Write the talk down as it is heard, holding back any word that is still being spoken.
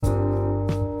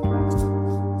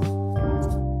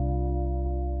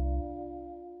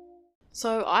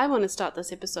So I want to start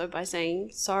this episode by saying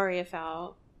sorry if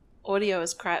our audio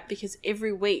is crap, because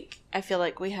every week I feel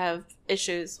like we have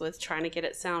issues with trying to get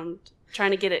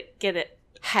it.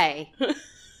 Hey,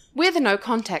 we're the No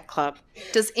Contact Club.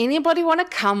 Does anybody want to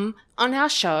come on our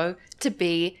show to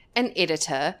be an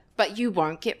editor, but you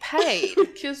won't get paid?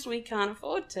 Because we can't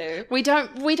afford to. We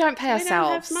don't pay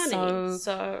ourselves. We don't have money,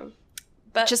 so...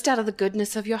 But just out of the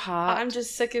goodness of your heart. I'm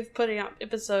just sick of putting up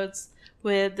episodes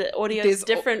where the audio is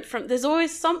different from... There's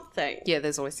always something. Yeah,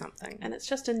 there's always something. And it's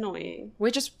just annoying.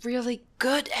 We're just really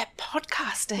good at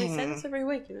podcasting. We say this every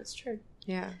week, and it's true.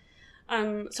 Yeah.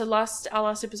 So our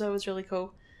last episode was really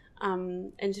cool.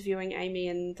 Interviewing Amy,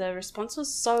 and the response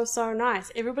was so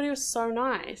nice. Everybody was so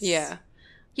nice. Yeah.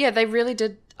 Yeah, they really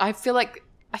did. I feel like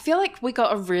we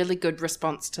got a really good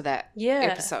response to that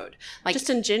episode. Like, just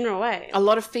in general way. A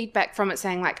lot of feedback from it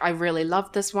saying, like, I really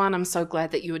loved this one. I'm so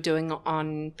glad that you were doing it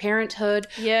on parenthood.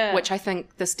 Yeah. Which I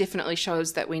think this definitely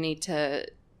shows that we need to...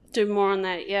 do more on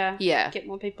that, yeah. Yeah. Get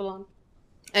more people on.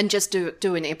 And just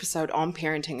do an episode on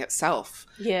parenting itself.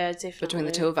 Yeah, definitely. Between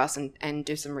the two of us and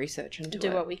do some research into it.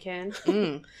 Do what we can.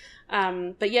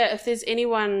 But yeah, if there's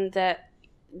anyone that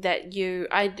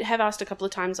I have asked a couple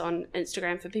of times on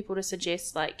Instagram for people to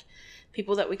suggest, like,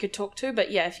 people that we could talk to. But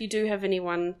yeah, if you do have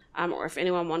anyone, or if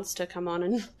anyone wants to come on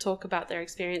and talk about their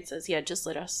experiences, yeah, just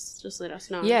let us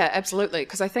know. Yeah, absolutely.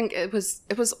 Because I think it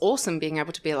was awesome being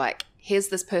able to be like, here's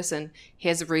this person,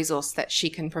 here's a resource that she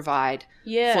can provide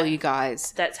for you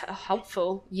guys. That's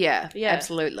helpful. Yeah,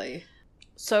 absolutely.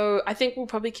 So I think we'll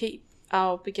probably keep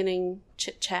our beginning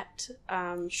chit-chat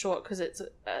short, because it's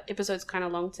episode's kind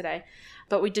of long today.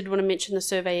 But we did want to mention the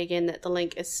survey again, that the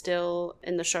link is still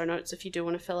in the show notes if you do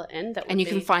want to fill it in. And you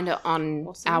can find it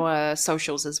on our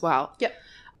socials as well. Yep.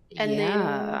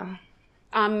 And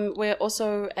then we're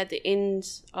also, at the end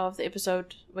of the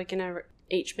episode, we're going to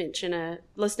each mention a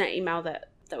listener email that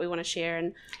we want to share,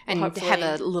 and have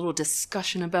a little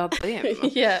discussion about them.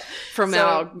 Yeah. From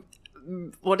our,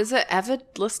 what is it, avid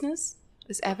listeners?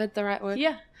 Is avid the right word?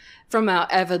 Yeah. From our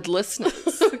avid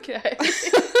listeners. Okay.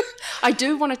 I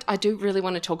do really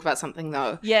want to talk about something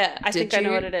though. Yeah, I think I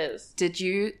know what it is. Did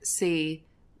you see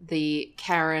the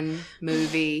Karen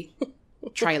movie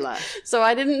trailer? So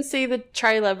I didn't see the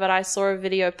trailer, but I saw a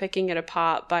video picking it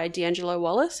apart by D'Angelo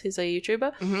Wallace, who's a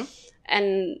YouTuber. Mm-hmm.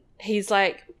 And he's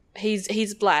like,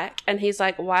 he's black, and he's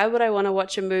like, why would I want to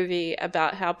watch a movie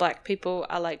about how black people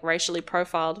are like racially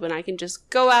profiled when I can just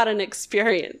go out and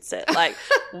experience it? Like,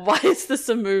 why is this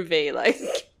a movie? Like,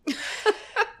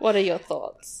 what are your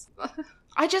thoughts?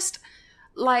 I just,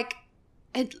 like,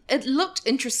 it looked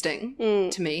interesting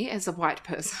to me as a white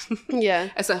person. Yeah.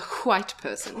 As a white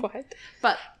person. White.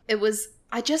 But it was,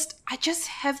 I just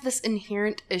have this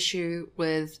inherent issue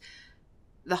with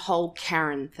the whole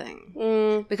Karen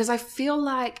thing. Because I feel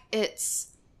like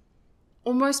it's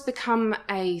almost become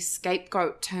a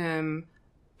scapegoat term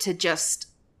to just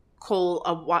calling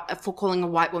a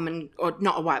white woman, or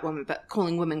not a white woman, but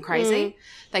calling women crazy.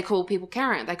 They call people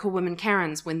Karen. They call women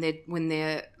Karens when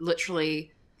they're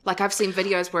literally, like, I've seen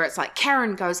videos where it's like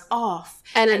Karen goes off,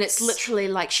 and it's literally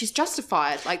like she's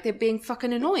justified, like they're being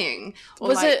fucking annoying. Or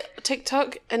was it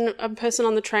TikTok and a person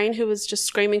on the train who was just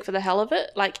screaming for the hell of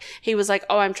it? Like, he was like,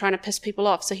 oh, I'm trying to piss people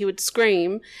off, so he would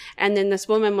scream, and then this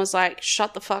woman was like,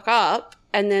 shut the fuck up.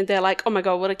 And then they're like, oh my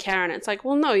God, what a Karen. It's like,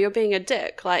 well, no, you're being a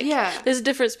dick. Like, there's a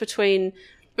difference between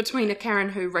a Karen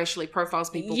who racially profiles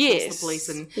people, calls the police,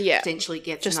 and potentially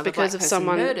gets just another because black of person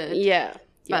someone murdered. Yeah.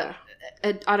 But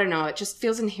I don't know. It just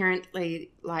feels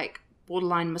inherently, like,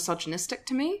 borderline misogynistic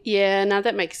to me. Yeah, no,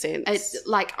 that makes sense. It's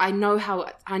like, I know how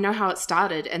it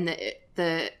started, and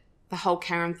the whole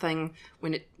Karen thing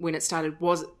when it started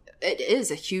it is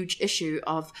a huge issue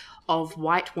of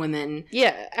white women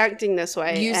acting this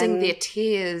way, using their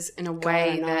tears in a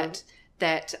way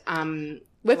that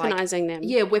weaponizing them.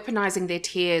 Yeah, weaponizing their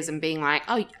tears and being like,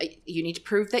 oh, you need to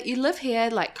prove that you live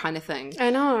here, like, kind of thing. I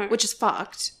know. Which is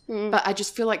fucked. But I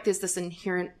just feel like there's this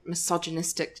inherent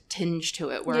misogynistic tinge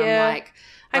to it where I'm like,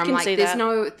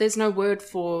 there's no word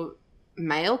for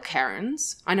male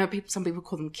Karens. I know some people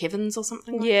call them Kevins or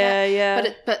something like that. Yeah.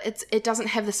 But it doesn't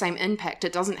have the same impact.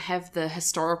 It doesn't have the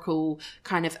historical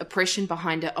kind of oppression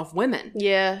behind it of women.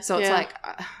 Yeah. So it's like,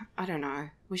 I don't know.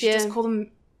 We should just call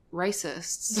them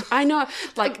racists. I know.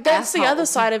 Like, that's the other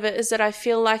side of it, is that I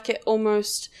feel like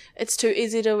it's too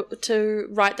easy to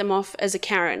write them off as a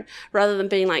Karen, rather than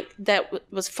being like, that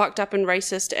was fucked up and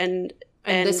racist and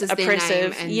this is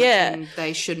oppressive. Their name, and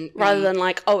they shouldn't be. Rather than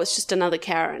like, oh, it's just another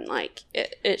Karen. Like,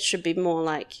 it should be more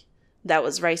like, that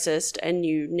was racist and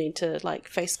you need to, like,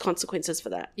 face consequences for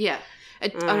that. Yeah. I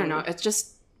don't know. It's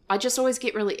just, I just always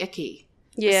get really icky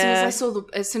Yeah.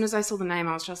 As soon as I saw the name,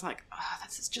 I was just like, oh,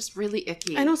 this is just really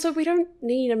icky. And also, we don't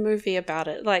need a movie about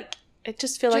it. Like, it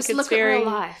just feels like it's very real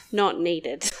life. Not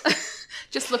needed.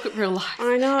 Just look at real life.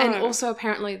 I know. And also,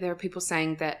 apparently, there are people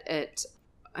saying that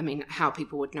how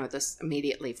people would know this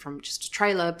immediately from just a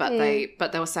trailer, but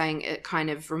they were saying it kind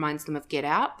of reminds them of Get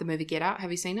Out, the movie Get Out.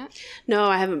 Have you seen it? No,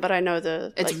 I haven't, but I know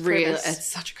it's real. It's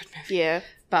such a good movie. Yeah.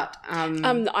 But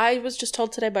I was just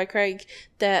told today by Craig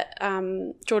that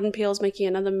Jordan Peele's making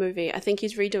another movie. I think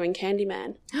he's redoing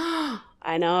Candyman.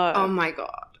 I know. Oh my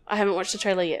god. I haven't watched the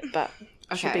trailer yet, but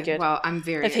it should be good. Well, I'm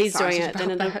very If he's doing it,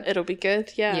 excited then it'll be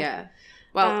good. Yeah. Yeah.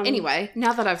 Well, anyway,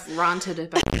 now that I've ranted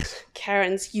about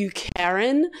Karen's you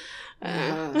Karen. All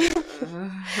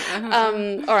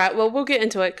right, well, we'll get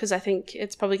into it because I think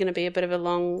it's probably going to be a bit of a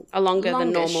longer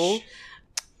than normal.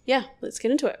 Yeah, let's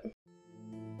get into it.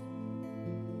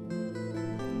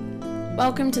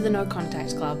 Welcome to the No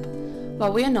Contact Club.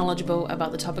 While we are knowledgeable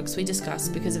about the topics we discuss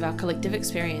because of our collective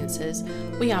experiences,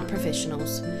 we aren't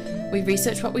professionals. We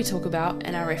research what we talk about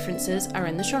and our references are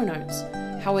in the show notes.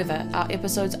 However, our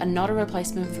episodes are not a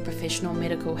replacement for professional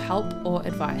medical help or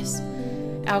advice.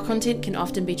 Our content can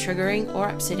often be triggering or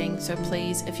upsetting, so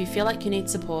please, if you feel like you need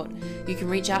support, you can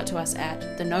reach out to us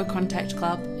at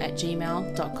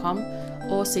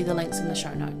thenocontactclub@gmail.com or see the links in the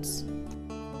show notes.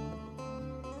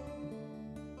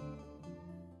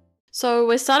 So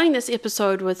we're starting this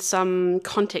episode with some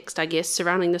context, I guess,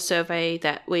 surrounding the survey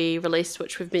that we released,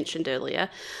 which we've mentioned earlier.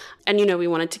 And, we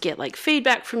wanted to get,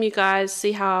 feedback from you guys,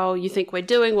 see how you think we're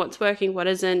doing, what's working, what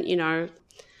isn't,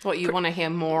 what you want to hear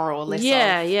more or less of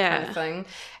kind of thing.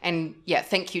 And,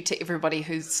 thank you to everybody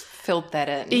who's filled that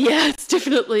in. Yeah, it's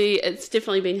definitely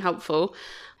been helpful.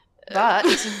 But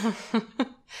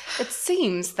it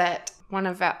seems that one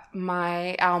of our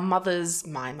mother's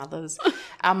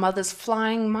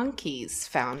flying monkeys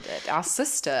found it, our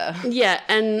sister. Yeah,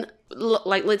 and,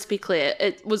 let's be clear,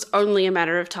 it was only a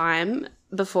matter of time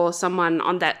before someone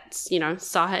on that,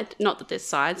 side, not that there's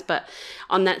sides, but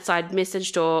on that side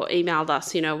messaged or emailed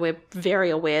us. We're very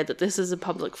aware that this is a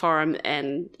public forum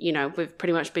and, we've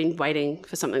pretty much been waiting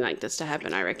for something like this to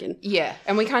happen, I reckon. Yeah,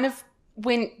 and we kind of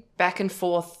went back and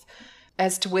forth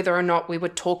as to whether or not we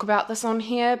would talk about this on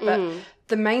here, but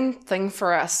the main thing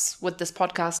for us with this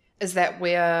podcast is that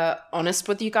we're honest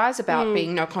with you guys about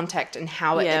being no contact and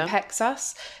how it impacts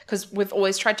us, because we've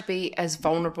always tried to be as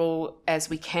vulnerable as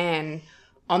we can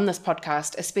on this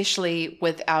podcast, especially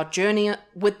with our journey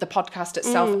with the podcast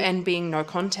itself and being no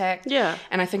contact. Yeah.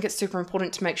 And I think it's super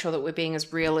important to make sure that we're being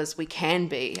as real as we can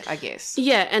be, I guess.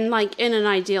 Yeah, and in an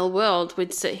ideal world,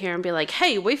 we'd sit here and be like,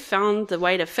 hey, we found the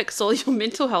way to fix all your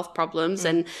mental health problems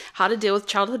and how to deal with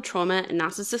childhood trauma and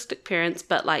narcissistic parents.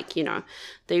 But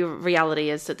the reality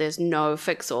is that there's no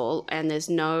fix-all and there's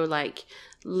no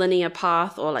linear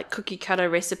path or cookie cutter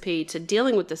recipe to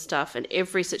dealing with this stuff, and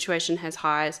every situation has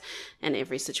highs and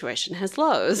every situation has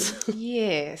lows.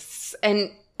 Yes, and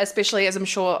especially as I'm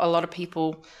sure a lot of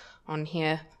people on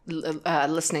here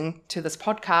listening to this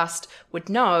podcast would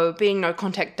know, being no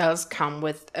contact does come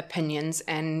with opinions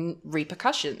and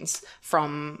repercussions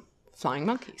from flying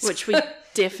monkeys, which we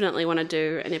definitely want to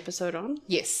do an episode on.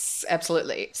 Yes,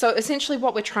 absolutely. So essentially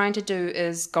what we're trying to do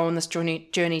is go on this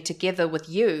journey together with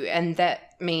you, and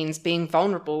that means being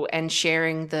vulnerable and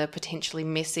sharing the potentially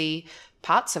messy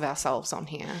parts of ourselves on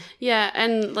here. Yeah,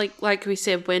 and like we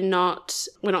said, we're not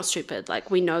stupid.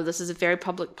 We know this is a very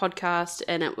public podcast,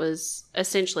 and it was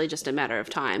essentially just a matter of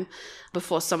time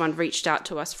before someone reached out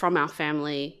to us from our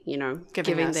family,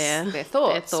 giving their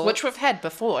thoughts, which we've had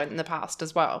before in the past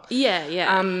as well.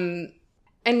 Yeah.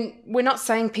 And we're not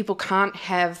saying people can't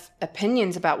have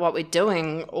opinions about what we're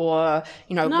doing or,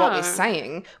 what we're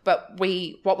saying, but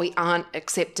what we aren't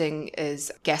accepting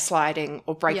is gaslighting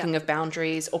or breaking of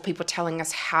boundaries or people telling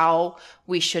us how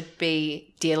we should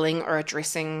be dealing or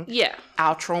addressing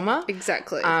our trauma.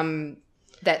 Exactly.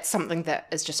 That's something that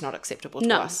is just not acceptable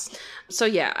to us. So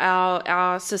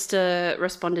our sister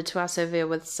responded to our survey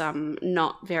with some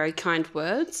not very kind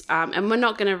words, and we're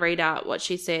not going to read out what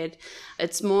she said.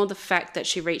 It's more the fact that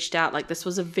she reached out. This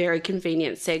was a very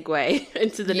convenient segue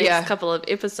into the next couple of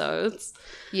episodes.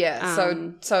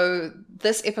 Yeah, so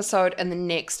this episode and the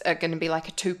next are going to be a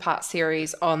 2-part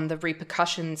series on the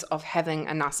repercussions of having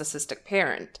a narcissistic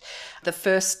parent. The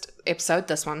first episode,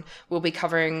 this one, will be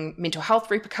covering mental health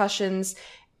repercussions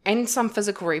and some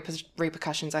physical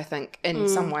repercussions, I think, in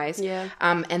some ways. Yeah.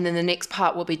 And then the next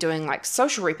part will be doing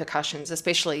social repercussions,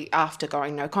 especially after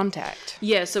going no contact.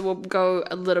 Yeah, so we'll go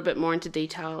a little bit more into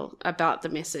detail about the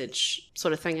message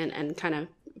sort of thing and kind of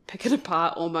pick it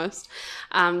apart almost.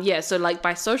 So like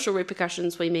by social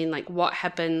repercussions, we mean like what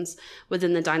happens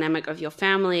within the dynamic of your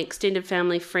family, extended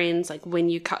family, friends, like when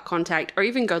you cut contact or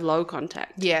even go low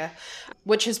contact. Yeah,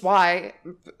 which is why,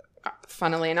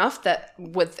 funnily enough, that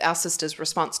with our sister's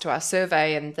response to our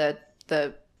survey and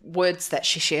the words that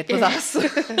she shared with us,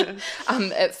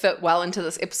 it fit well into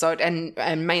this episode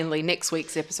and mainly next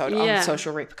week's episode on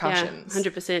social repercussions.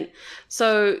 100%.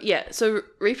 So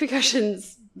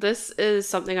repercussions, this is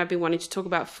something I've been wanting to talk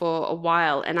about for a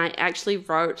while, and I actually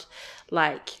wrote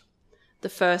like the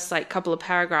first like couple of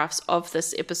paragraphs of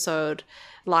this episode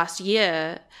last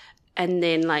year, and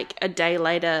then like a day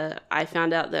later I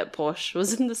found out that Porsche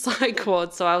was in the psych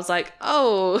ward, so I was like,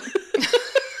 oh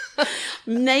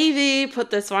maybe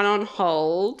put this one on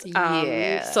hold.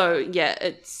 So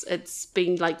it's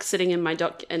been like sitting in my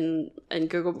doc in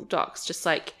Google Docs, just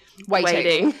like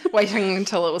waiting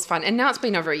until it was fine. And now it's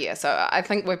been over a year, so I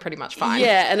think we're pretty much fine.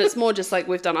 Yeah, and it's more just like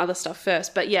we've done other stuff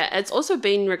first. But yeah, it's also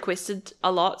been requested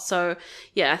a lot. So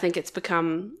yeah, I think it's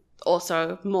become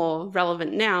also more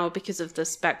relevant now because of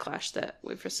this backlash that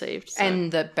we've received. So.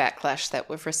 And the backlash that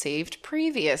we've received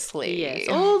previously. Yes,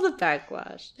 all the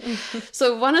backlash.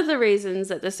 So one of the reasons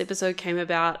that this episode came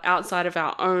about outside of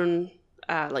our own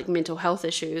like mental health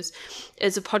issues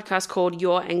is a podcast called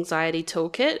Your Anxiety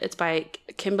Toolkit. It's by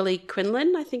Kimberly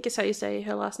Quinlan, I think is how you say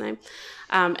her last name.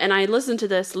 And I listened to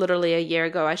this literally a year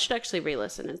ago. I should actually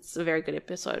re-listen. It's a very good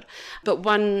episode. But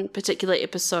one particular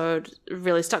episode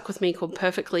really stuck with me called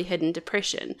Perfectly Hidden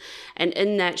Depression. And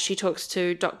in that, she talks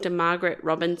to Dr. Margaret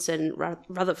Robinson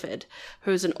Rutherford,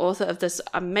 who's an author of this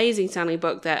amazing sounding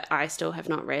book that I still have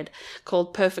not read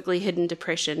called Perfectly Hidden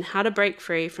Depression, How to Break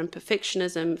Free from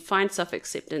Perfectionism, Find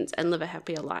Self-Acceptance, and Live a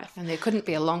Happier Life. And there couldn't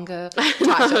be a longer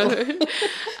title.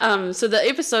 So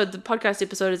the podcast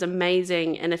episode is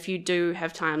amazing. And if you do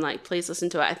have time, like please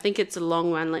listen to it. I think it's a long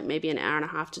one, like maybe an hour and a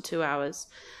half to 2 hours.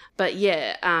 But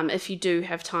yeah, if you do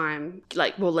have time,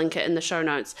 like we'll link it in the show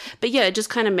notes. But yeah, it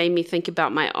just kind of made me think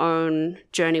about my own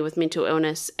journey with mental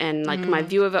illness and like my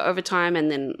view of it over time. And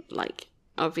then like,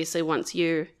 obviously once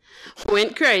you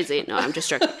went crazy. No, I'm just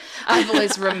joking. I've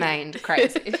always remained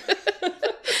crazy.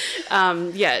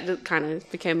 It kind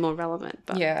of became more relevant.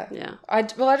 But yeah. I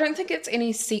don't think it's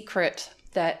any secret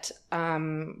that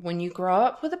when you grow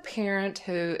up with a parent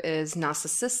who is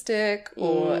narcissistic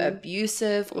or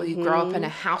abusive, or you grow up in a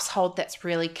household that's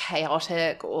really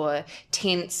chaotic or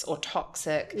tense or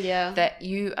toxic, that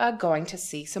you are going to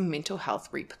see some mental health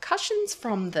repercussions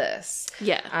from this.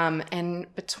 Yeah.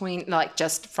 And between, like,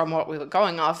 just from what we were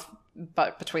going off,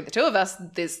 but between the two of us,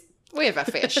 we have a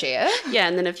fair share. Yeah,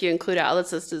 and then if you include our other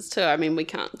sisters too, I mean, we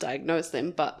can't diagnose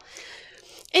them, but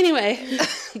anyway.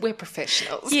 We're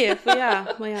professionals. Yeah,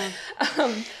 we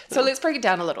are. So let's break it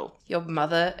down a little. Your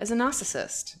mother is a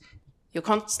narcissist. You're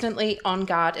constantly on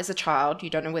guard as a child. You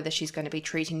don't know whether she's going to be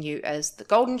treating you as the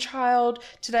golden child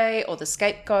today or the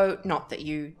scapegoat. Not that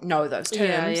you know those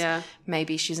terms. Yeah.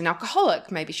 Maybe she's an alcoholic.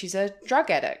 Maybe she's a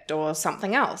drug addict or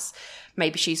something else.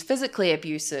 Maybe she's physically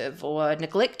abusive or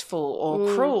neglectful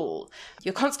or cruel.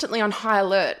 You're constantly on high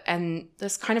alert, and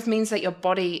this kind of means that your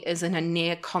body is in a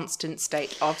near constant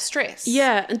state of stress.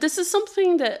 Yeah, and this is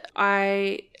something that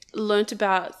I learnt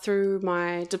about through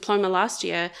my diploma last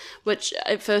year, which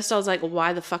at first I was like,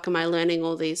 why the fuck am I learning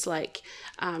all these like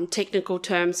technical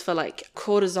terms for like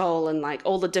cortisol and like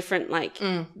all the different like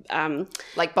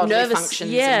bodily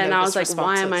functions. Yeah, and I was responses. like,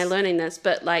 why am I learning this?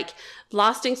 But like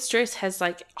lasting stress has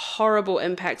like horrible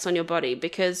impacts on your body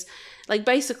because like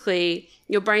basically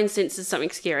your brain senses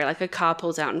something scary, like a car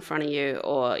pulls out in front of you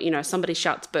or, you know, somebody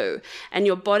shouts boo. And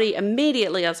your body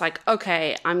immediately is like,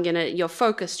 okay, you're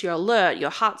focused, you're alert,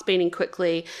 your heart's beating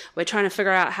quickly. We're trying to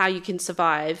figure out how you can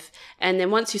survive. And then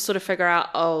once you sort of figure out,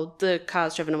 oh, the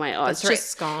car's driven away. Oh, it's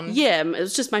just gone. Yeah, it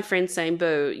was just my friend saying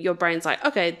boo. Your brain's like,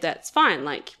 okay, that's fine.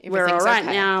 Like, we're all right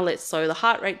now. Let's slow the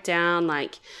heart rate down.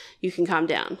 Like, you can calm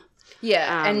down.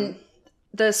 Yeah, and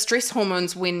the stress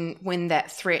hormones, when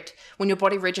your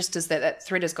body registers that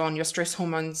threat is gone, your stress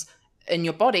hormones in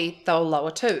your body, they'll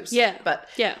lower too. Yeah. But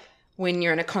when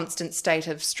you're in a constant state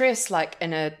of stress, like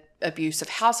in a abusive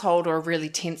household or a really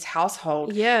tense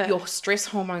household, your stress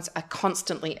hormones are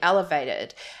constantly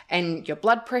elevated, and your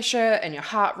blood pressure and your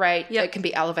heart rate, it can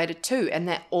be elevated too, and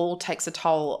that all takes a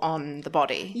toll on the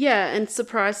body. Yeah, and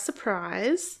surprise,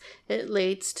 surprise, it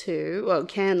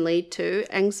can lead to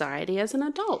anxiety as an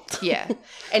adult. Yeah.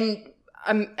 And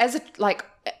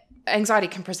anxiety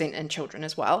can present in children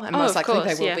as well, and most likely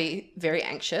they will be very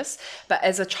anxious. But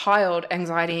as a child,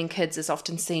 anxiety in kids is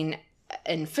often seen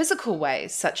in physical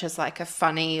ways, such as like a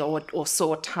funny or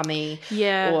sore tummy,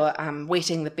 Yeah. or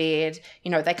wetting the bed.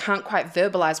 You know, they can't quite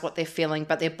verbalize what they're feeling,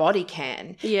 but their body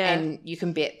can. Yeah. And you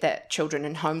can bet that children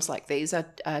in homes like these are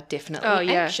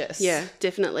definitely anxious. Yeah,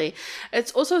 definitely.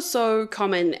 It's also so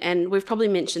common, and we've probably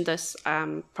mentioned this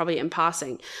probably in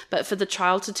passing, but for the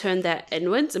child to turn that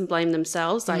inwards and blame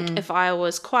themselves, like if I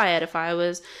was quiet, if I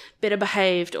was better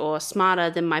behaved or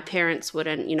smarter, then my parents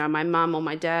wouldn't, you know, my mum or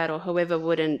my dad or whoever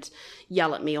wouldn't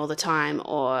yell at me all the time,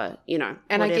 or, you know,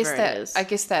 and whatever I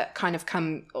guess that kind of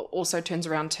also turns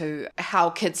around to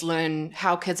how kids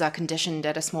are conditioned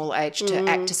at a small age to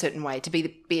act a certain way, to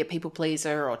be a people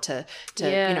pleaser, or to you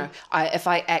know, if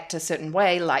I act a certain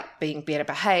way, like being better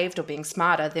behaved or being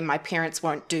smarter, then my parents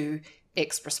won't do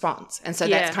X response. And so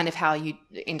that's kind of how you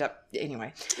end up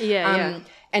anyway.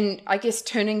 And I guess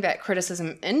turning that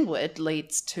criticism inward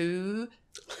leads to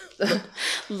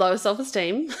low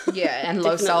self-esteem. And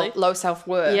low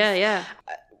self-worth. Yeah.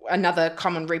 Another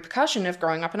common repercussion of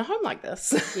growing up in a home like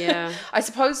this. Yeah. I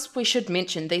suppose we should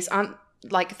mention these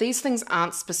things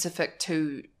aren't specific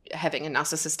to having a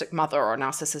narcissistic mother or a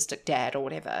narcissistic dad or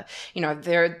whatever. You know,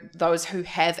 there are those who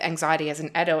have anxiety as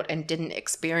an adult and didn't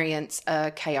experience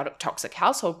a chaotic, toxic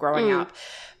household growing up.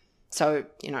 So,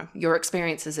 you know, your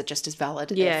experiences are just as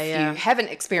valid if you haven't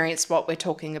experienced what we're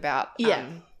talking about.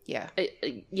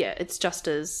 It's just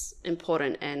as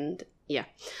important. And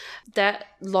that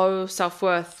low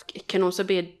self-worth can also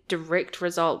be a direct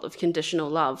result of conditional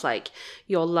love. Like,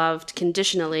 you're loved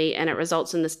conditionally and it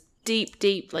results in this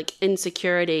deep like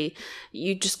insecurity.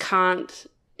 You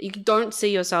don't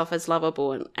see yourself as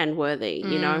lovable and worthy,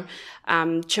 you know.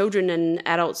 Children and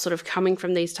adults sort of coming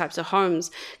from these types of homes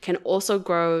can also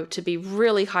grow to be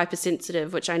really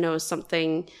hypersensitive, which I know is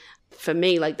something for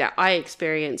me, like, that I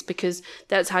experienced, because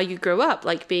that's how you grew up,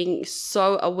 like being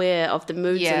so aware of the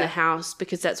moods in the house,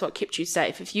 because that's what kept you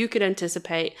safe. If you could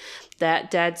anticipate that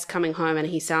dad's coming home and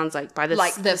he sounds like by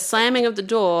the slamming of the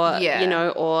door, you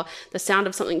know, or the sound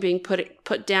of something being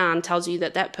put down tells you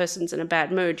that person's in a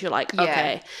bad mood, you're like,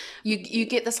 okay. You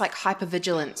get this like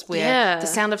hypervigilance where the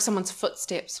sound of someone's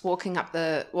footsteps walking up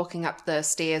the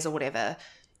stairs or whatever,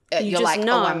 you're like,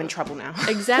 oh, I'm in trouble now.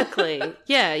 Exactly.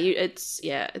 It's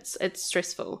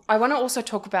stressful. I want to also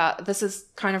talk about, this is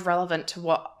kind of relevant to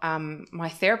what my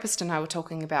therapist and I were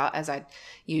talking about, as I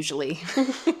usually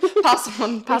pass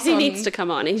on. He needs to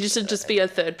come on. He should just be a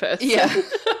third person. Yeah.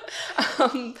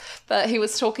 But he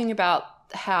was talking about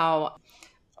how,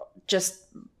 just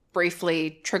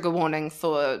briefly, trigger warning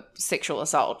for sexual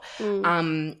assault.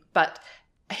 But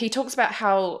he talks about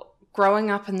how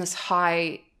growing up in this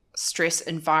high stress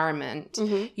environment,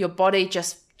 your body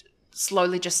just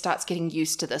slowly starts getting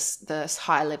used to this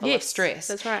high level of stress.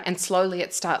 That's right. And slowly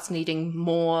it starts needing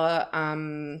more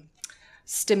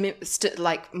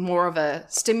more of a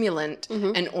stimulant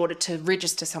in order to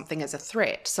register something as a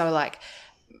threat. So like,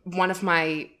 one of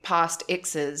my past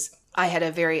exes, I had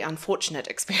a very unfortunate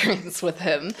experience with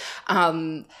him,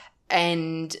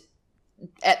 and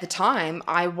at the time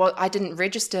I didn't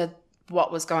register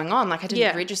what was going on. Like, I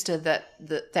didn't register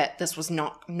that this was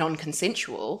not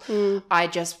non-consensual. I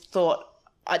just thought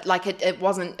it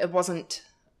wasn't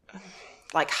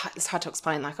like, it's hard to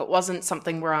explain. Like, it wasn't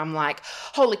something where I'm like,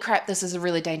 holy crap, this is a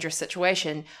really dangerous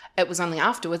situation. It was only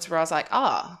afterwards where I was like, hang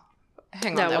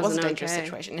on, that was a dangerous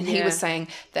situation. And he was saying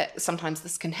that sometimes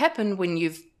this can happen when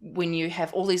you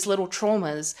have all these little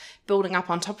traumas building up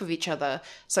on top of each other.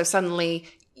 So suddenly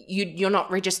you're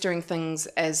not registering things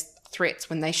as threats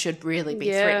when they should really be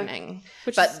threatening.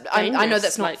 But I know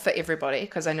that's not for everybody,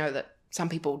 because I know that some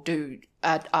people do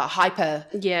are hyper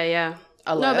alert.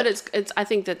 No, but it's I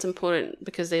think that's important,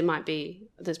 because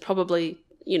there's probably,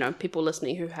 you know, people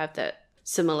listening who have that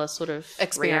similar sort of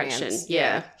experience.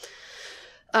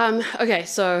 Reaction. Okay,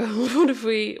 so what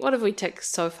have we ticked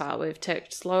so far? We've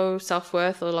ticked low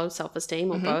self-worth or low self-esteem,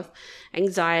 or both,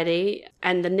 anxiety,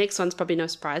 and the next one's probably no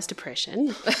surprise,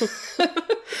 depression.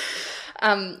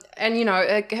 And, you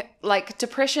know, like,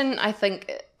 depression, I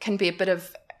think, can be a bit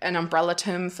of an umbrella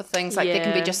term for things. Like, there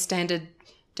can be just standard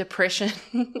depression.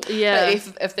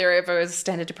 If there ever is a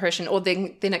standard depression, or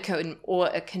then it can,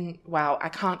 wow, I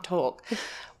can't talk.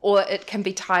 Or it can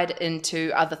be tied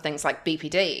into other things like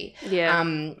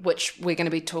BPD, which we're going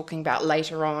to be talking about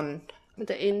later on at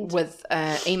the end, with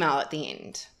email at the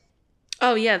end.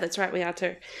 Oh, yeah, that's right. We are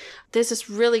too. There's this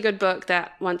really good book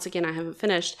that, once again, I haven't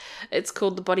finished. It's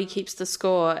called The Body Keeps the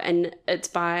Score, and it's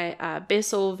by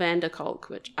Bessel van der Kolk,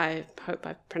 which I hope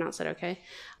I pronounced that okay.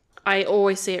 I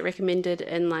always see it recommended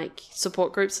in, like,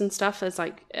 support groups and stuff, as,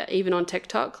 like, even on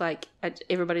TikTok. Like,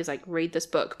 everybody's like, read this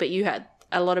book. But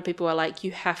a lot of people are like,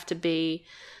 you have to be,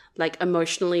 like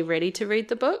emotionally ready to read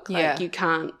the book. Yeah. Like you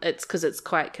can't, it's because it's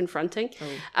quite confronting.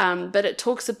 But it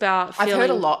talks about feeling, I've heard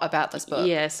a lot about this book.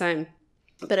 Yeah, same.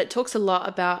 But it talks a lot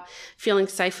about feeling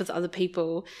safe with other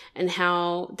people and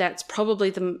how that's probably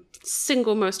the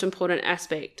single most important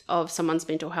aspect of someone's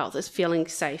mental health is feeling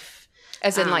safe.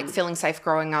 As in, like, feeling safe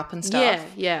growing up and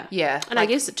stuff? Yeah. like, And I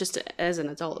guess it just as an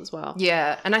adult as well.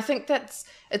 Yeah, and I think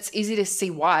it's easy to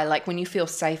see why. Like, when you feel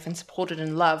safe and supported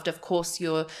and loved, of course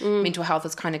your mental health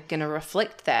is kind of going to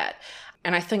reflect that.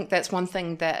 And I think that's one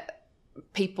thing that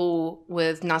people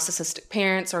with narcissistic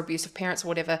parents or abusive parents or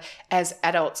whatever as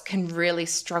adults can really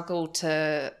struggle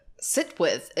to sit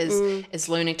with is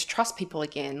learning to trust people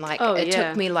again. Like it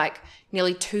took me like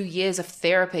nearly 2 years of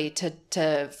therapy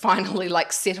to finally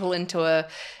like settle into a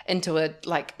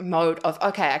like mode of,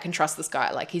 okay, I can trust this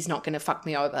guy, like he's not going to fuck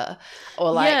me over,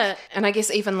 or like and I guess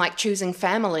even like choosing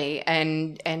family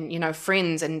and you know,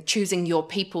 friends, and choosing your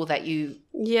people that you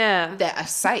that are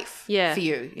safe for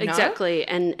you know? Exactly.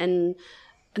 And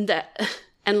that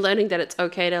and learning that it's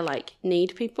okay to like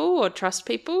need people or trust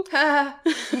people.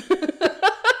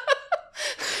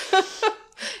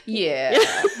 Yeah.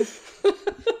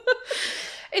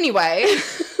 Anyway,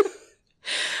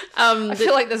 I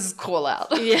feel like this is call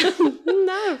out.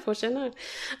 No, unfortunately, no.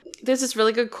 There's this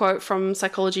really good quote from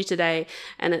Psychology Today,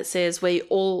 and it says we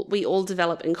all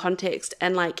develop in context,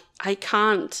 and like I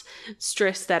can't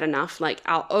stress that enough. Like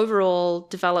our overall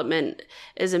development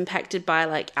is impacted by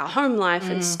like our home life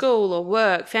and school or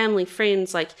work, family,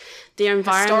 friends, like their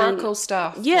environment, historical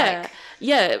stuff. Especially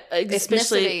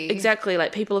ethnicity. Exactly,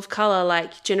 like people of color,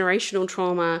 like generational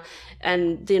trauma,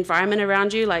 and the environment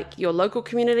around you, like your local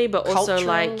community, but also Cultural.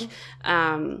 like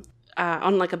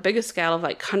on like a bigger scale of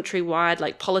like countrywide,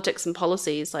 like politics and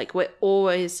policies. Like we're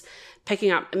always picking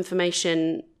up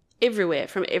information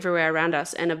from everywhere around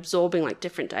us and absorbing like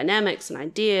different dynamics and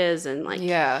ideas and like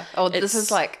this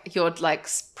is like you're like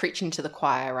preaching to the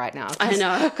choir right now. I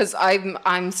know, because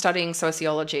I'm studying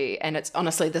sociology, and it's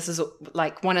honestly, this is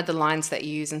like one of the lines that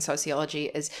you use in sociology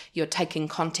is you're taking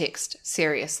context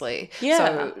seriously.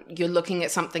 So you're looking at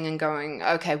something and going,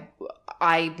 okay,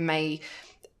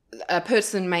 a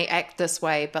person may act this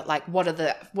way, but like what are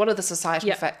the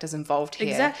societal factors involved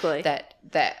here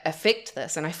that affect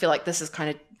this? And I feel like this is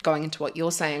kind of going into what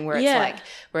you're saying, where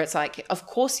it's like of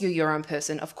course you're your own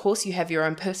person, of course you have your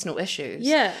own personal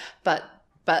issues, but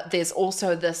there's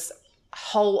also this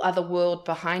whole other world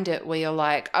behind it where you're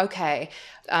like, okay,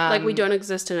 like we don't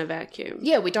exist in a vacuum.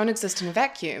 We don't exist in a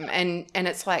vacuum. And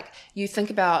it's like you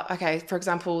think about, okay, for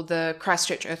example, the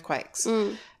Christchurch earthquakes,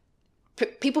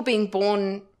 people being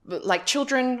born, like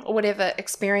children or whatever,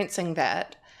 experiencing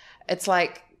that. It's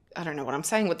like, I don't know what I'm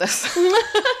saying with this.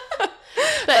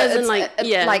 But as in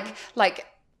like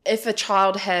if a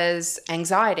child has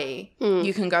anxiety,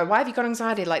 you can go, why have you got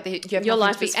anxiety? Like you have your nothing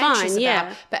life to be is anxious fine,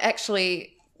 about. But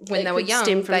actually, when they were young,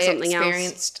 they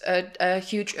experienced a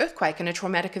huge earthquake and a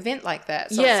traumatic event like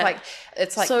that. So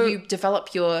it's like you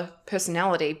develop your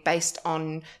personality based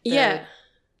on the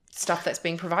stuff that's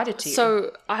being provided to you.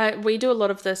 So we do a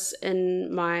lot of this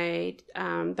in my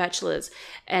bachelor's,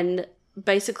 and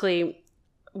basically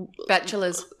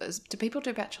bachelor's, do people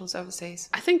do bachelor's overseas?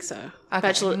 I think so. Okay.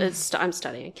 Bachelor is I'm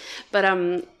studying, but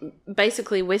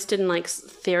basically Western like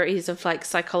theories of like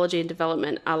psychology and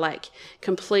development are like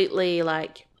completely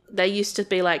like, they used to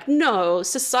be like, no,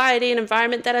 society and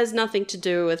environment, that has nothing to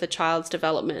do with a child's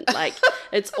development. Like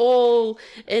it's all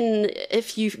in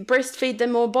if you breastfeed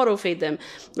them or bottle feed them.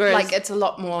 Whereas, like it's a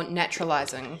lot more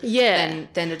naturalizing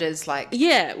than it is like.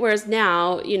 Yeah. Whereas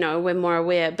now, you know, we're more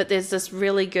aware, but there's this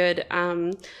really good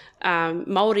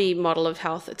Māori model of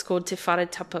health. It's called Te Whare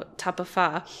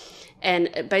Tapawha. And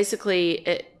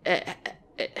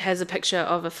it has a picture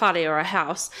of a whare or a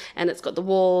house, and it's got the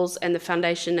walls and the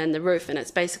foundation and the roof, and it's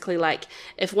basically like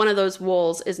if one of those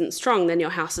walls isn't strong, then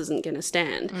your house isn't going to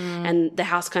stand. And the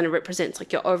house kind of represents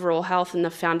like your overall health, and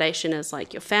the foundation is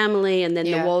like your family, and then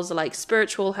the walls are like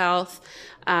spiritual health.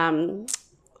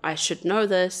 I should know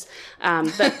this,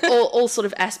 but all sort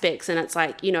of aspects. And it's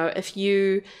like, you know, if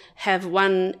you have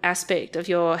one aspect of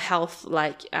your health,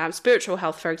 like spiritual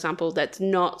health, for example, that's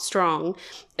not strong,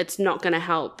 it's not going to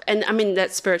help. And I mean,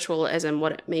 that's spiritual as in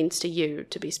what it means to you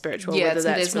to be spiritual, whether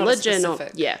that's religion or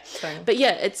thing. But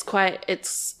it's quite,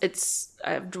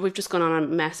 we've just gone on a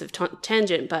massive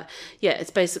tangent, but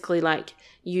it's basically like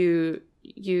you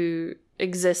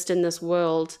exist in this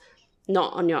world,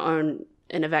 not on your own,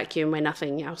 in a vacuum where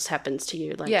nothing else happens to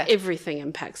you. Like everything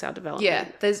impacts our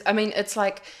development. It's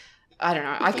like I don't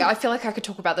know. I feel like I could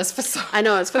talk about this for so I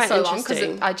know, it's quite so long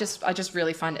interesting. because I just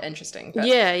really find it interesting. But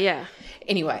Yeah.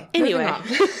 Anyway. Moving on.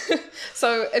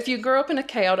 So if you grew up in a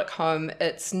chaotic home,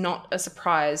 it's not a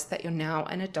surprise that you're now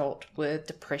an adult with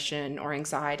depression or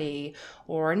anxiety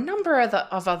or a number of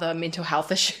other mental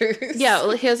health issues. Yeah,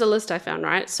 well, here's a list I found,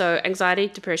 right? So anxiety,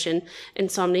 depression,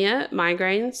 insomnia,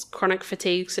 migraines, chronic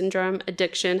fatigue syndrome,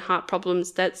 addiction, heart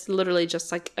problems. That's literally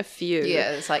just like a few.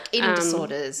 Yeah, it's like eating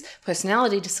disorders,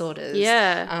 personality disorders.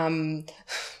 Yeah.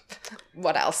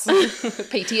 What else?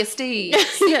 PTSD,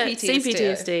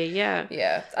 CPTSD, yeah.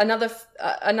 Yeah.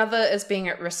 Another is being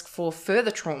at risk for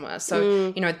further trauma.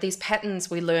 So, these patterns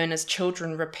we learn as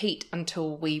children repeat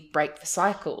until we break the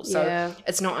cycle. So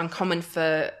it's not uncommon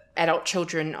for adult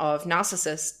children of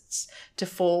narcissists to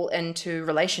fall into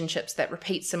relationships that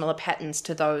repeat similar patterns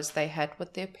to those they had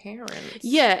with their parents.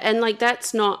 Yeah, and like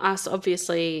that's not us,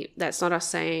 obviously, that's not us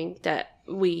saying that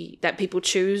people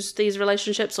choose these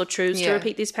relationships or choose to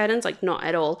repeat these patterns, like not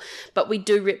at all. But we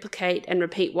do replicate and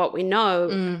repeat what we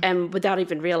know and without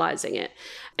even realizing it.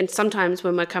 And sometimes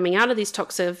when we're coming out of these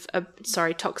toxic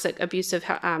abusive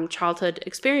childhood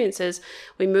experiences,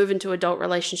 we move into adult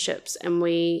relationships and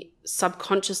we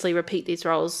subconsciously repeat these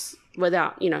roles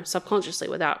subconsciously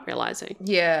without realizing.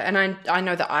 Yeah, and I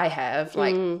know that I have,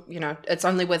 like, it's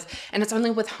only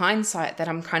with hindsight that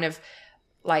I'm kind of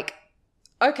like,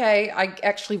 okay, I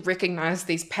actually recognize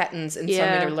these patterns in so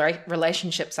many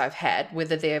relationships I've had,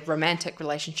 whether they're romantic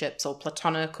relationships or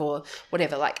platonic or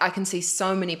whatever. Like, I can see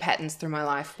so many patterns through my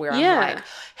life where I'm like,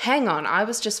 hang on, I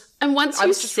was just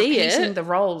repeating the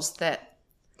roles that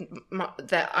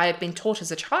I had been taught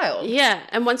as a child. Yeah,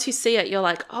 and once you see it, you're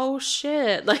like, oh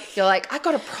shit. Like, you're like, I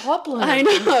got a problem. I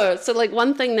know. So like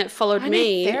one thing that followed me... I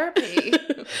need therapy.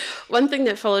 One thing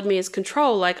that followed me is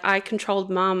control. Like I controlled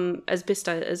mum as best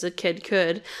as a kid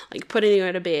could, like putting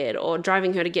her to bed or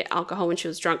driving her to get alcohol when she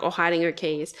was drunk or hiding her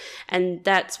keys. And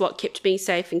that's what kept me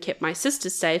safe and kept my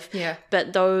sisters safe. Yeah.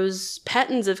 But those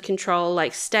patterns of control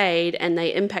like stayed and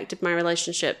they impacted my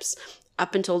relationships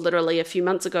up until literally a few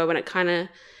months ago when it kind of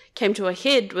came to a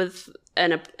head with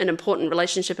an important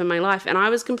relationship in my life, and I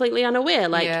was completely unaware.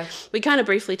 Like we kind of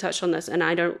briefly touched on this, and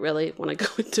I don't really want to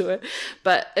go into it,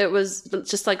 but it was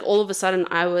just like all of a sudden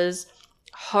I was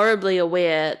horribly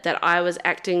aware that I was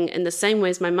acting in the same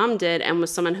ways my mum did and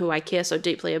was someone who I care so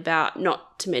deeply about,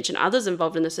 not to mention others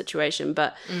involved in the situation.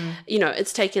 But,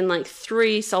 it's taken like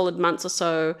 3 solid months or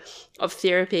so of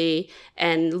therapy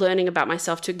and learning about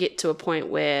myself to get to a point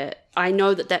where I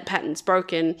know that pattern's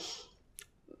broken.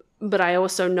 But I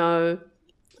also know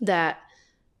that,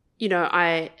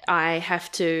 I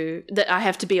have to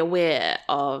be aware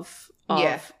of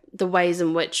the ways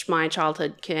in which my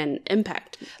childhood can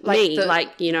impact me. It's like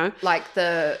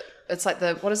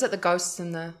what is it? The ghosts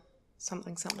and the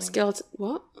something. Skeleton,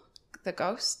 what? The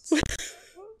ghosts?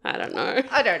 I don't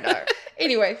know.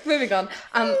 Anyway, moving on.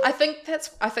 I think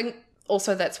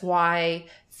also that's why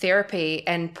therapy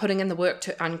and putting in the work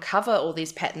to uncover all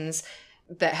these patterns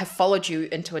that have followed you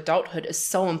into adulthood is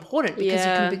so important, because you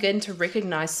can begin to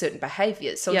recognize certain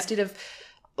behaviors. So instead of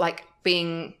like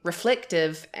being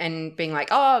reflective and being like,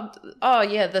 oh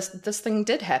yeah, this thing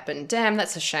did happen. Damn,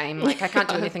 that's a shame. Like I can't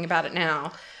do anything about it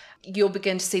now. You'll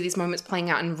begin to see these moments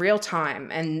playing out in real time,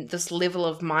 and this level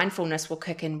of mindfulness will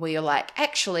kick in where you're like,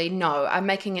 actually, no, I'm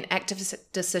making an active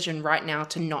decision right now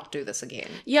to not do this again.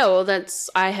 Yeah, well,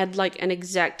 I had like an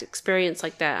exact experience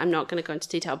like that. I'm not going to go into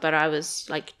detail, but I was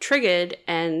like triggered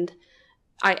and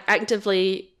I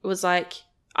actively was like,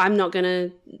 I'm not going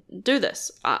to do this.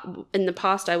 In the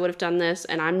past, I would have done this,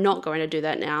 and I'm not going to do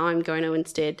that now. I'm going to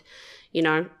instead,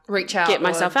 reach out, get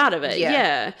myself out of it.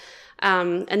 Yeah.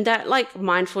 And that like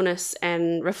mindfulness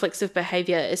and reflexive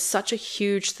behavior is such a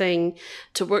huge thing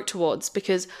to work towards,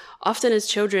 because often as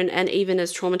children and even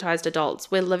as traumatized adults,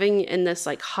 we're living in this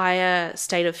like higher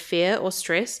state of fear or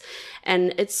stress,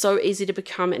 and it's so easy to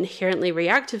become inherently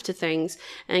reactive to things,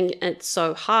 and it's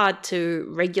so hard to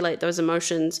regulate those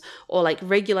emotions or like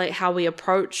regulate how we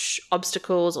approach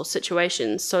obstacles or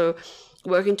situations. So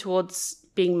working towards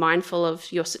being mindful of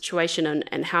your situation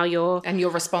and how your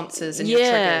responses and your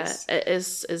triggers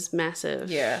is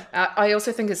massive. Yeah. I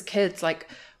also think as kids, like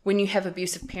when you have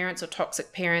abusive parents or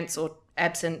toxic parents or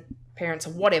absent parents or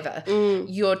whatever,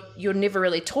 you're never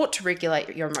really taught to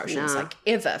regulate your emotions, like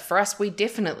ever. For us, we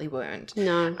definitely weren't.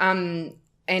 No. And,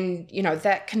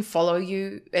 that can follow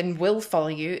you and will follow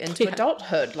you into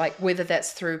adulthood, like whether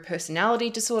that's through personality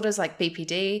disorders like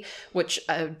BPD, which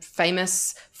are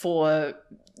famous for,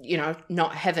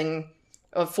 not having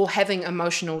for having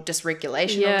emotional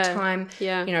dysregulation all the time.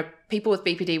 Yeah. You know, people with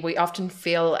BPD, we often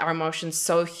feel our emotions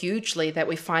so hugely that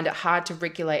we find it hard to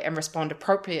regulate and respond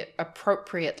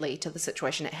appropriately to the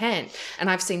situation at hand. And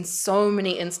I've seen so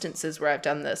many instances where I've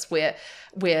done this, where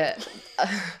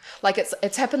like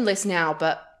it's happened less now,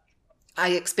 but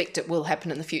I expect it will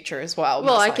happen in the future as well.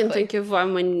 Well, I can think of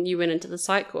one when you went into the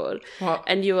psych ward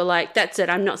and you were like, that's it,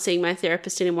 I'm not seeing my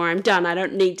therapist anymore. I'm done. I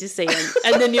don't need to see him.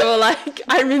 And then you were like,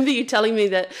 I remember you telling me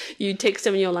that you text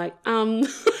him and you're like, I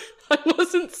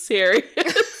wasn't serious.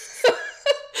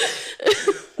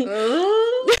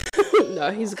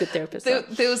 No, he's a good therapist.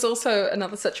 There was also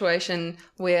another situation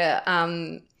where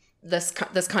this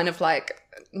kind of like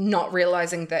not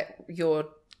realizing that you're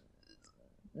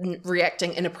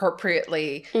reacting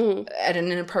inappropriately at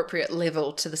an inappropriate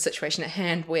level to the situation at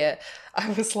hand, where I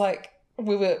was like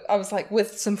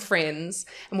with some friends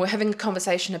and we're having a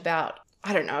conversation about,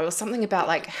 I don't know, it was something about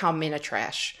like how men are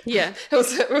trash. Yeah.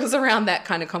 It was around that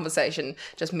kind of conversation,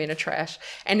 just men are trash.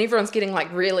 And everyone's getting like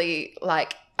really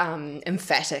like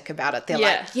emphatic about it. They're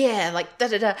like, yeah, like da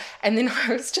da da. And then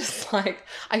I was just like,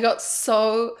 I got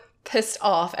so pissed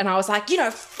off and I was like, you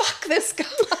know, fuck this guy.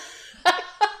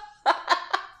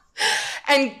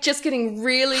 And just getting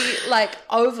really like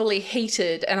overly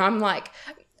heated, and I'm like,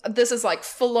 this is like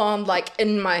full on like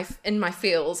in my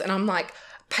feels, and I'm like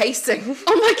pacing.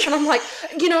 Oh my god! And I'm like,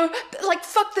 you know, like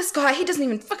fuck this guy. He doesn't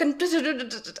even fucking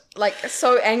like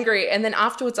so angry. And then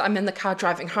afterwards, I'm in the car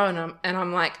driving home, and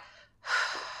I'm like,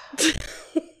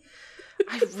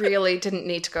 I really didn't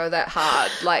need to go that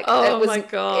hard. Like, oh it was, my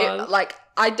god! Like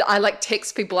I like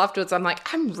text people afterwards. I'm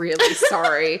like, I'm really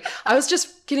sorry. I was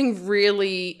just getting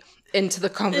really into the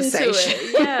conversation.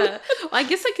 Yeah. Well, I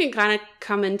guess it can kind of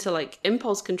come into like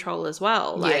impulse control as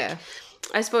well. Like,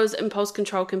 I suppose impulse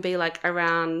control can be like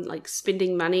around like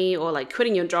spending money or like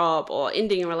quitting your job or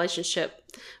ending a relationship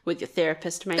with your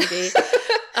therapist maybe.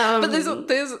 But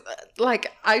there's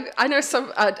like, I know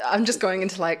some, I'm just going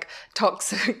into like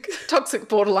toxic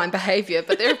borderline behavior,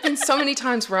 but there have been so many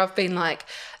times where I've been like,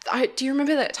 do you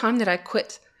remember that time that I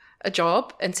quit a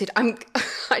job and said,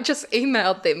 I just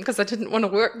emailed them because I didn't want to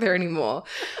work there anymore.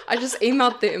 I just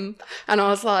emailed them and I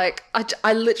was like,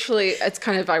 I literally, it's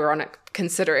kind of ironic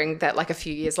considering that like a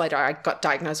few years later I got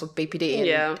diagnosed with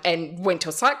BPD and went to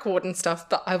a psych ward and stuff.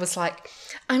 But I was like,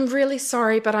 I'm really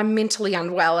sorry, but I'm mentally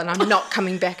unwell and I'm not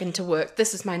coming back into work.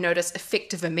 This is my notice,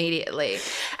 effective immediately.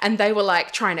 And they were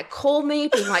like trying to call me,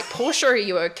 being like, Portia, are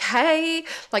you okay?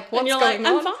 Like, what's going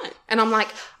on? I'm fine. And I'm like,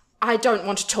 I don't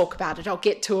want to talk about it. I'll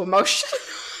get too emotional.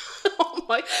 Oh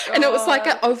my god. And it was like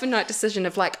an overnight decision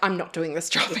of like, I'm not doing this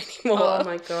job anymore. Oh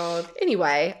my god.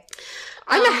 Anyway,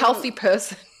 I'm a healthy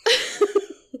person.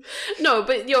 No,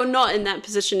 but you're not in that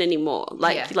position anymore.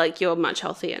 Like you're much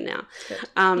healthier now.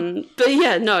 But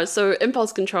yeah, no. So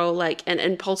impulse control, like, and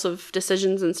impulsive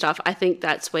decisions and stuff. I think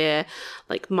that's where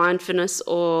like mindfulness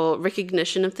or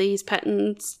recognition of these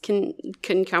patterns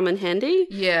can come in handy.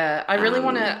 Yeah, I really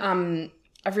want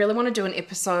to do an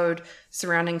episode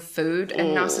surrounding food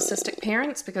and narcissistic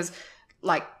parents, because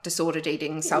like disordered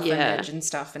eating, self-image and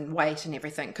stuff, and weight and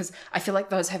everything, because I feel like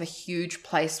those have a huge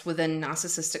place within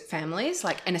narcissistic families,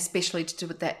 like, and especially to do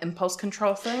with that impulse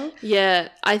control thing. Yeah,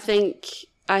 I think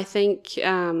I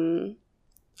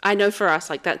know for us,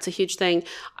 like, that's a huge thing.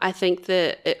 I think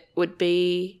that it would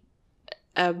be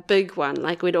a big one.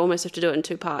 Like, we'd almost have to do it in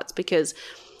 2 parts, because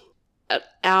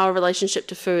our relationship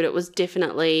to food, it was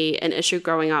definitely an issue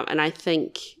growing up, and I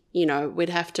think, you know, we'd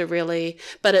have to really,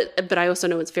 but I also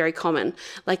know it's very common,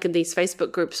 like in these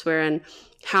Facebook groups we're in,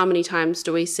 how many times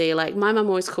do we see like, my mum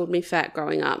always called me fat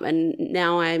growing up and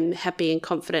now I'm happy and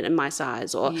confident in my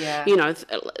size, or, you know,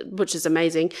 which is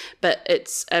amazing, but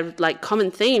it's a like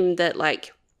common theme that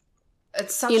like,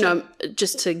 it's such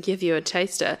just to give you a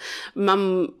taster,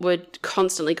 mum would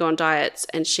constantly go on diets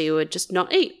and she would just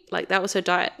not eat. Like, that was her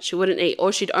diet. She wouldn't eat,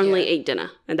 or she'd only eat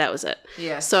dinner, and that was it.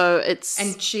 Yeah. So it's...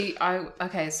 And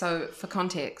so for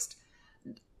context,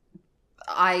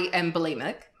 I am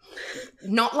bulimic.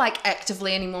 Not like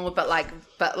actively anymore, but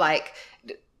like...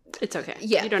 It's okay.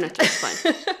 Yeah. You don't have to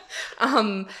explain.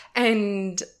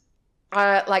 And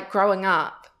like growing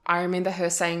up, I remember her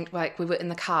saying, like, we were in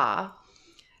the car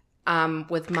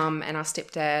with mum and our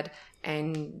stepdad,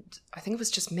 and I think it was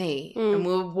just me, and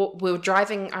we were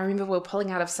driving. I remember we were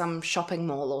pulling out of some shopping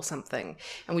mall or something,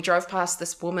 and we drove past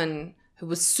this woman who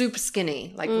was super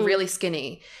skinny, like really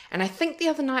skinny, and I think the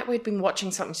other night we'd been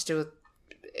watching something to do with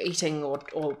eating or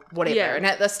whatever, and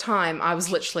at this time I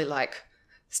was literally like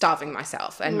starving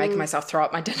myself and making myself throw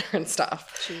up my dinner and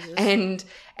stuff. Jesus.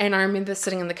 And I remember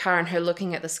sitting in the car and her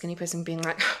looking at the skinny person being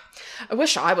like, I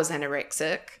wish I was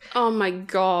anorexic. Oh my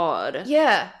God.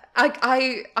 Yeah.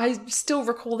 I still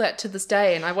recall that to this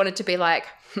day, and I wanted to be like,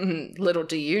 little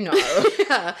do you know.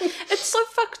 Yeah. It's so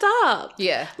fucked up.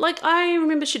 Yeah. Like, I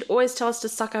remember she'd always tell us to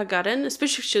suck our gut in,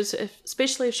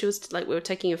 especially if she was like, we were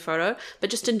taking a photo, but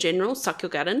just in general, suck your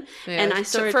gut in. Yeah. And I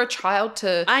saw for a child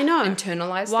to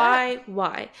internalize that.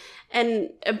 Why? And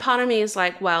part of me is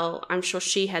like, well, I'm sure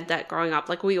she had that growing up.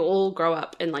 Like, we all grow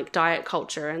up in like diet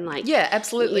culture and like, yeah,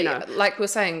 absolutely. You know, like we're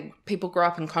saying, people grow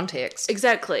up in context.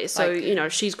 Exactly. So, like, you know,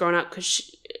 she's grown up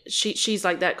because she's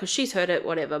like that because she's heard it,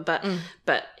 whatever. But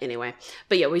anyway,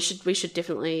 but yeah, we should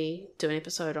definitely do an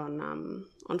episode on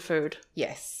food.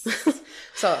 Yes.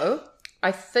 So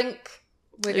I think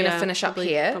we're going to finish up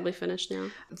here. Probably finish now.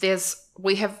 There's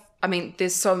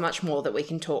so much more that we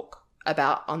can talk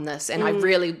about on this, and I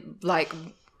really like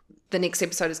the next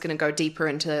episode is going to go deeper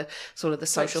into sort of the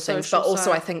social things, but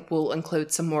also I think we'll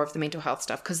include some more of the mental health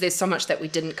stuff because there's so much that we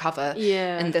didn't cover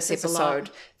in this episode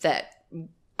that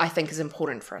I think is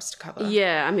important for us to cover.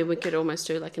 Yeah, I mean, we could almost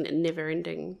do like a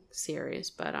never-ending series,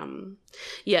 but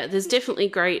yeah, there's definitely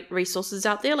great resources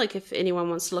out there. Like if anyone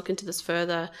wants to look into this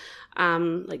further,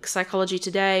 like Psychology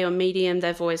Today or Medium,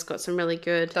 they've always got some really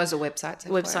good... Those are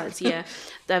websites. Yeah.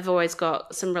 They've always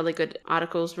got some really good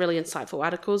articles, really insightful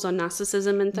articles on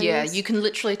narcissism and things. Yeah, you can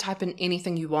literally type in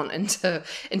anything you want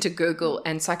into Google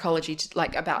and psychology,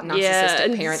 like about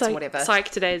narcissistic parents or whatever. Psych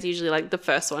Today is usually like the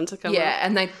first one to come up. Yeah,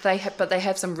 and they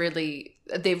have some really...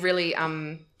 They're really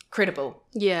credible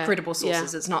sources.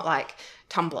 Yeah. It's not like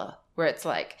Tumblr, where it's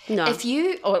like, if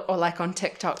you, or like on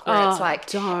TikTok, where it's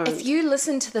like, if you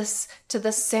listen to this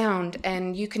sound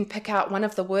and you can pick out one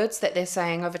of the words that they're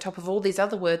saying over top of all these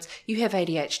other words, you have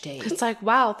ADHD. It's like,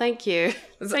 wow, thank you.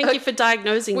 Thank you for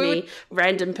diagnosing me,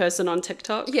 random person on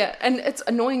TikTok. Yeah, and it's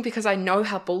annoying because I know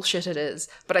how bullshit it is,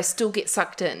 but I still get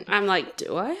sucked in. I'm like,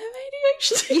 do I have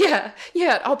ADHD?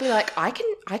 Yeah. I'll be like, I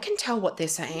can tell what they're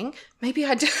saying. Maybe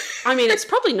I do. I mean, it's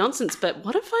probably nonsense, but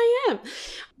what if I am?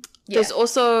 Yeah. There's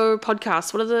also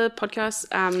podcasts. What are the podcasts?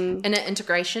 Inner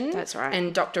Integration. That's right.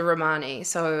 And Dr. Romani.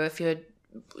 So if you're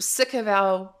sick of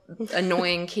our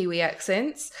annoying Kiwi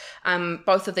accents,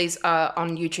 both of these are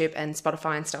on YouTube and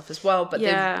Spotify and stuff as well. But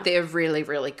they're really,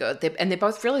 really good. They're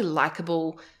both really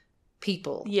likable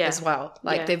people as well.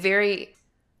 Like they're very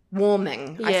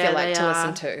warming, I feel like, to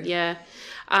listen to. Yeah.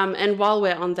 And while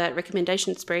we're on that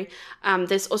recommendation spree,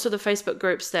 there's also the Facebook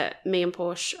groups that me and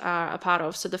Porsche are a part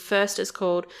of. So the first is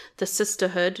called The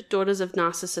Sisterhood, Daughters of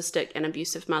Narcissistic and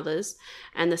Abusive Mothers.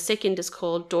 And the second is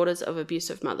called Daughters of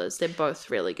Abusive Mothers. They're both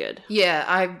really good. Yeah,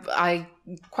 I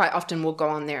quite often will go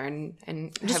on there and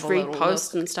just have a read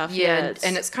posts and stuff. Yeah,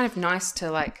 and it's kind of nice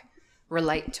to like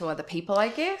relate to other people, I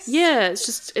guess. Yeah,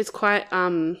 it's quite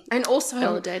and also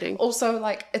validating. Also,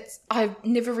 like I've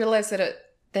never realized that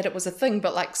it was a thing,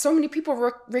 but like so many people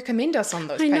recommend us on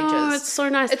those pages. I know, it's so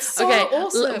nice. It's so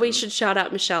awesome. We should shout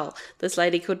out Michelle, this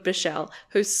lady called Michelle,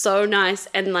 who's so nice.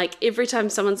 And like every time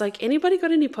someone's like, anybody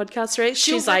got any podcasts, right?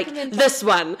 She's like, this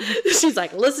one. She's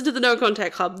like, listen to the No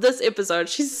Contact Club, this episode.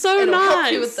 She's so nice. I'll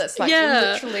help you with this. Like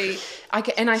literally,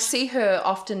 I see her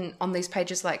often on these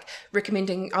pages, like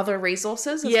recommending other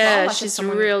resources as well. Yeah, like she's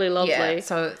really lovely. Yeah,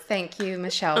 so thank you,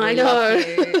 Michelle. I know. Love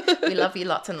you. We love you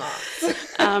lots and lots.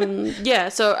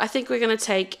 So I think we're going to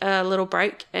take a little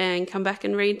break and come back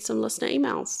and read some listener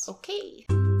emails. Okay.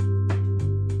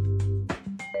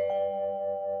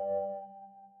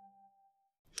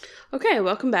 Okay,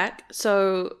 welcome back.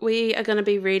 So we are going to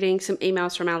be reading some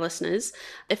emails from our listeners.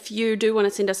 If you do want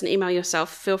to send us an email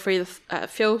yourself, feel free to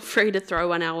throw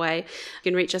one our way. You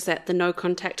can reach us at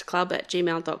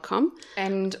thenocontactclub@gmail.com.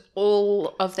 And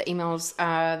all of the emails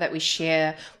that we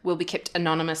share will be kept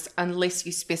anonymous unless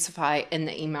you specify in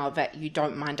the email that you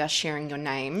don't mind us sharing your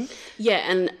name. Yeah,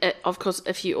 and of course,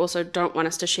 if you also don't want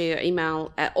us to share your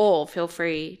email at all, feel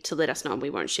free to let us know and we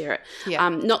won't share it. Yeah.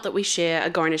 Not that we are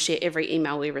going to share every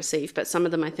email we receive, but some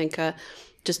of them I think are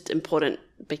just important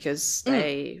because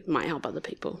they might help other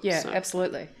people. Yeah,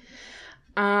 absolutely.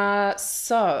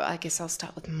 So I guess I'll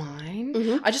start with mine.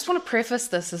 Mm-hmm. I just want to preface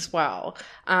this as well.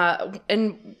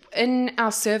 In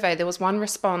our survey, there was one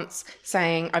response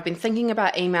saying, I've been thinking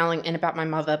about emailing in about my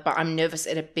mother, but I'm nervous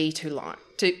it'd be too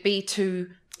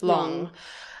long.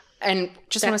 And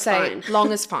just want to say,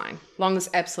 long is fine. Long is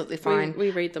absolutely fine.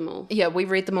 We read them all. Yeah, we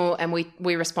read them all and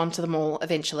we respond to them all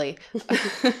eventually.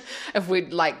 If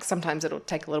we'd like, sometimes it'll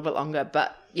take a little bit longer.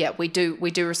 But yeah, we do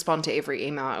respond to every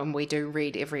email and we do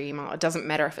read every email. It doesn't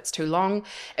matter if it's too long.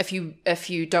 If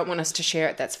you don't want us to share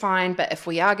it, that's fine. But if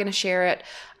we are going to share it,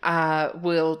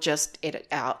 we'll just edit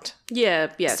out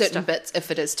certain bits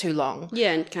if it is too long.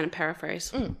 Yeah, and kind of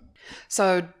paraphrase.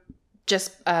 So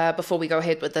just before we go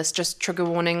ahead with this, just trigger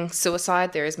warning,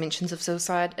 suicide. There is mentions of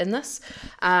suicide in this.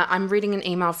 I'm reading an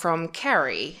email from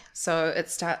Carrie. So it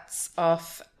starts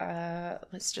off,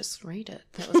 let's just read it.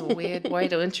 That was a weird way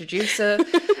to introduce a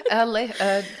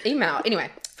email. Anyway,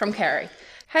 from Carrie.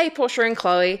 Hey, Portia and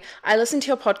Chloe. I listen to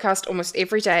your podcast almost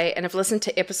every day and have listened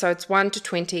to episodes 1 to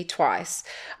 20 twice.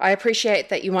 I appreciate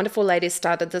that you wonderful ladies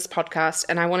started this podcast,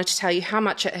 and I wanted to tell you how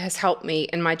much it has helped me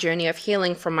in my journey of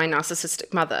healing from my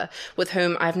narcissistic mother, with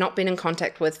whom I have not been in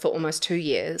contact with for almost 2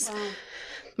 years. Wow.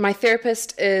 My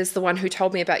therapist is the one who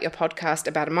told me about your podcast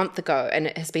about a month ago, and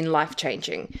it has been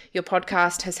life-changing. Your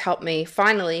podcast has helped me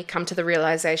finally come to the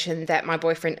realization that my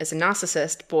boyfriend is a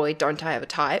narcissist, boy, don't I have a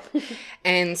type,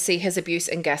 and see his abuse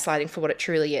and gaslighting for what it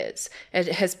truly is. It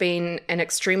has been an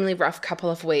extremely rough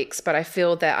couple of weeks, but I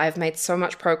feel that I've made so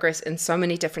much progress in so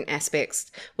many different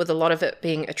aspects, with a lot of it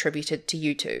being attributed to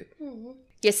you two. Mm-hmm.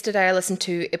 Yesterday, I listened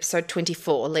to episode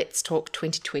 24, Let's Talk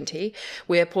 2020,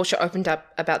 where Portia opened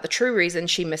up about the true reason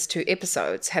she missed 2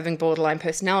 episodes, having borderline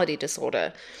personality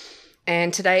disorder.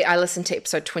 And today, I listened to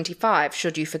episode 25,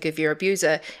 Should You Forgive Your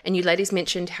Abuser, and you ladies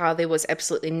mentioned how there was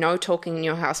absolutely no talking in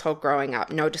your household growing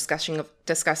up, no discussing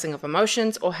of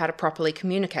emotions or how to properly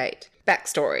communicate.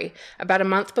 Backstory. About a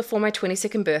month before my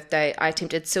 22nd birthday, I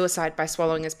attempted suicide by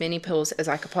swallowing as many pills as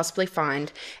I could possibly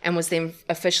find and was then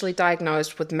officially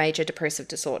diagnosed with major depressive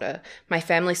disorder. My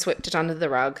family swept it under the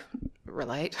rug.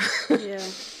 Relate? Yeah.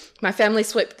 My family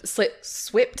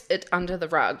swept it under the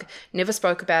rug, never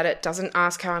spoke about it, doesn't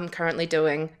ask how I'm currently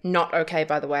doing, not okay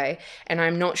by the way, and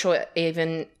I'm not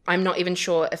even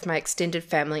sure if my extended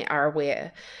family are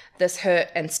aware. This hurt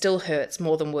and still hurts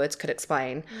more than words could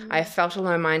explain. I have felt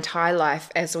alone my entire life,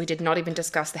 as we did not even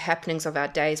discuss the happenings of our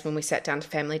days when we sat down to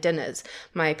family dinners.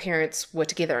 My parents were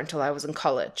together until I was in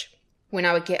college. When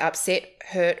I would get upset,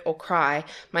 hurt, or cry,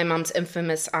 my mum's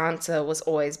infamous answer was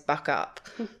always buck up.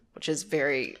 Which is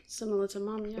very... similar to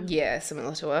Mum, yeah. Yeah,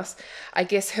 similar to us. I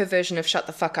guess her version of shut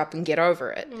the fuck up and get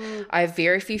over it. I have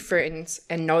very few friends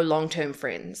and no long-term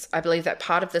friends. I believe that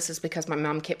part of this is because my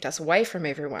mum kept us away from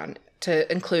everyone, to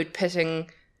include pitting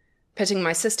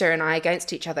my sister and I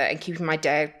against each other and keeping my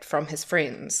dad from his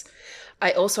friends.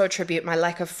 I also attribute my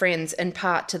lack of friends in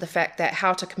part to the fact that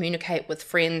how to communicate with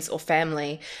friends or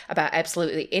family about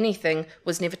absolutely anything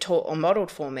was never taught or modelled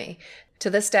for me. To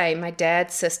this day, my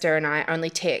dad, sister, and I only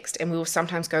text, and we will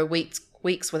sometimes go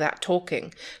weeks without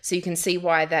talking. So you can see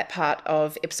why that part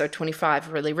of episode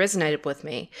 25 really resonated with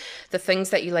me. The things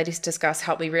that you ladies discuss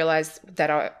helped me realize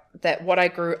that what I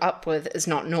grew up with is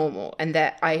not normal, and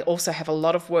that I also have a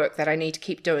lot of work that I need to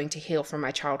keep doing to heal from my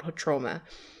childhood trauma.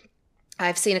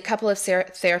 I've seen a couple of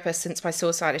therapists since my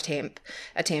suicide attempt.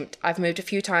 I've moved a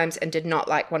few times and did not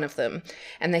like one of them,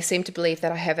 and they seem to believe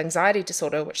that I have anxiety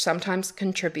disorder, which sometimes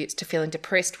contributes to feeling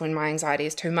depressed when my anxiety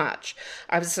is too much.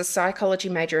 I was a psychology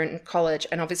major in college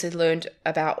and obviously learned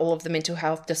about all of the mental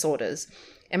health disorders.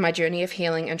 In my journey of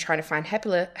healing and trying to find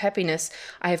happiness,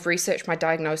 I have researched my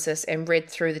diagnosis and read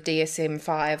through the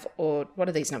DSM-5, or what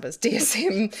are these numbers?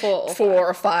 DSM-4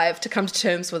 or 5 to come to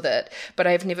terms with it. But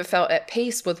I have never felt at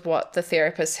peace with what the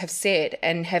therapists have said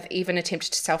and have even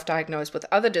attempted to self-diagnose with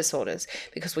other disorders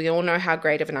because we all know how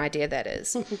great of an idea that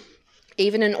is.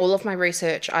 Even in all of my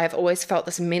research, I have always felt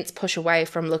this immense push away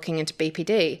from looking into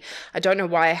BPD. I don't know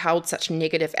why I held such a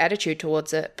negative attitude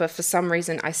towards it, but for some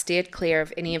reason I steered clear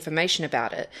of any information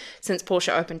about it. Since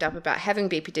Portia opened up about having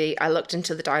BPD, I looked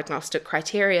into the diagnostic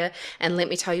criteria, and let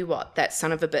me tell you what, that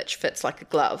son of a bitch fits like a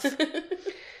glove.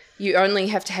 You only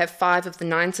have to have 5 of the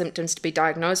 9 symptoms to be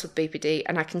diagnosed with BPD,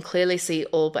 and I can clearly see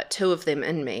all but 2 of them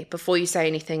in me. Before you say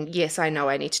anything, yes, I know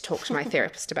I need to talk to my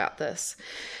therapist about this.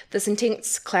 This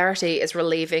intense clarity is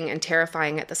relieving and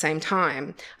terrifying at the same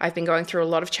time. I've been going through a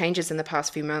lot of changes in the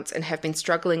past few months and have been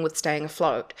struggling with staying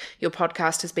afloat. Your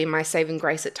podcast has been my saving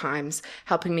grace at times,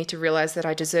 helping me to realize that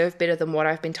I deserve better than what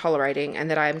I've been tolerating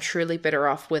and that I am truly better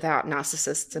off without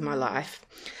narcissists in my life.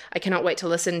 I cannot wait to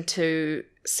listen to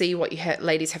see what you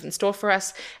ladies have in store for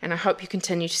us, and I hope you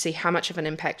continue to see how much of an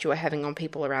impact you are having on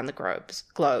people around the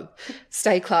globe.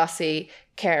 Stay classy,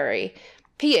 Carrie.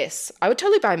 P.S. I would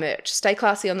totally buy merch. Stay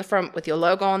classy on the front with your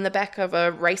logo on the back of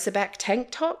a racerback tank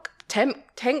top.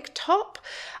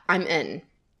 I'm in.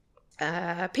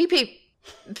 PP.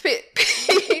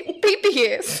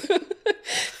 PPS.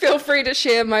 Feel free to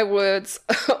share my words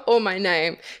or my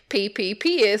name.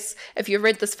 PPPS. If you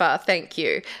read this far, thank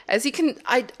you. As you can,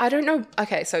 I don't know.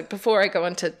 Okay, so before I go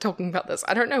into talking about this,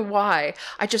 I don't know why.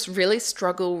 I just really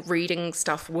struggle reading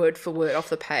stuff word for word off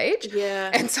the page.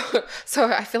 Yeah. And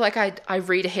so I feel like I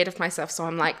read ahead of myself. So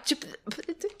I'm like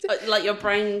your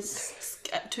brain's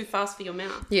too fast for your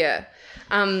mouth. Yeah.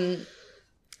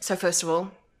 So first of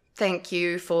all, thank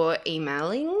you for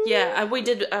emailing. Yeah, we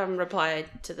did reply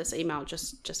to this email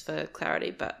just for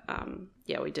clarity, but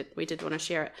yeah, we did want to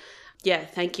share it. Yeah,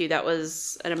 thank you. That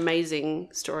was an amazing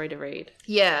story to read.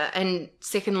 Yeah, and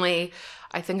secondly,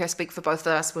 I think I speak for both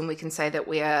of us when we can say that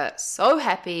we are so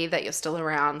happy that you're still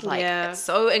around.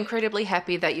 So incredibly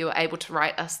happy that you were able to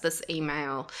write us this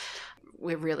email.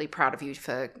 We're really proud of you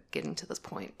for getting to this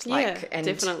point. And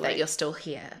definitely. That you're still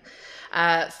here.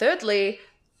 Thirdly,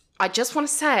 I just want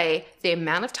to say the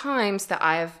amount of times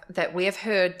that we have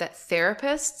heard that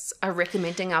therapists are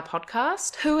recommending our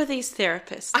podcast. Who are these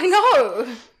therapists? I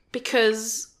know.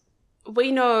 Because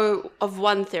we know of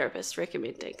one therapist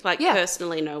recommending.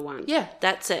 Personally know one. Yeah.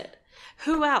 That's it.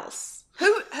 Who else?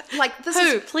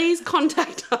 Please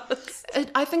contact us.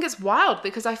 I think it's wild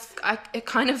because it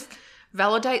kind of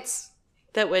validates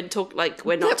that we're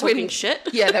not talking shit.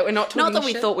 Yeah, that we're not talking shit. Not that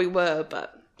we thought we were,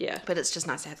 but yeah. But it's just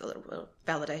nice to have a little bit of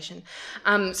validation.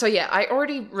 So yeah, I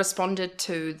already responded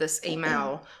to this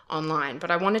email online,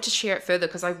 but I wanted to share it further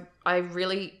because I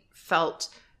really felt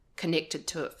connected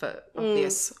to it for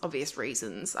obvious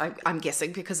reasons. I'm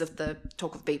guessing because of the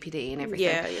talk of BPD and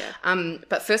everything. Yeah.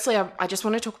 But firstly, I just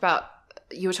want to talk about,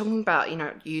 you were talking about,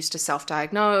 you used to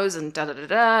self-diagnose and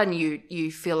and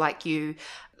you feel like you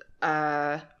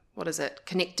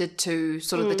connected to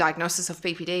sort of the diagnosis of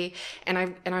BPD. And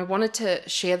I wanted to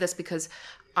share this because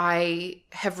I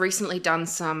have recently done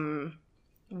some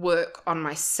work on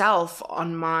myself,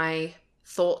 on my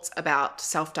thoughts about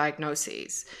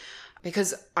self-diagnoses.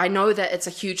 Because I know that it's a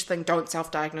huge thing, don't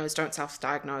self-diagnose,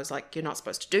 like you're not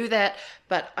supposed to do that.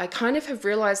 But I kind of have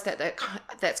realized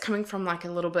that's coming from like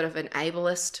a little bit of an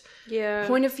ableist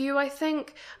point of view, I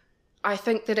think. I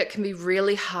think that it can be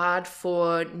really hard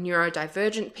for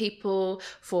neurodivergent people,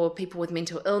 for people with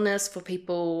mental illness, for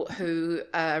people who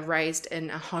are raised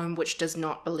in a home which does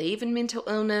not believe in mental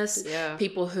illness,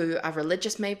 people who are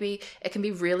religious maybe. It can be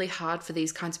really hard for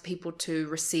these kinds of people to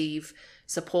receive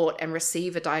support and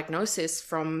receive a diagnosis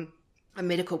from a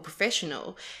medical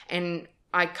professional. And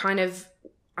I'm kind of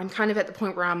at the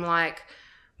point where I'm like,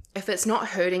 if it's not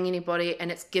hurting anybody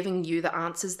and it's giving you the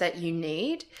answers that you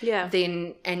need,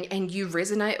 then and you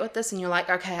resonate with this and you're like,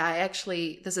 okay,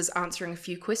 this is answering a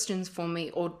few questions for me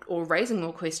or raising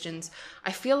more questions.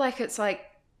 I feel like it's like,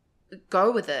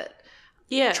 go with it.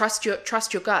 Yeah. Trust your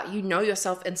gut. You know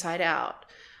yourself inside out.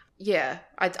 Yeah.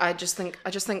 I just think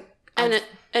I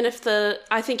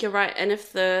think you're right. And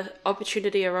if the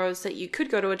opportunity arose that you could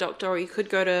go to a doctor or you could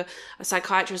go to a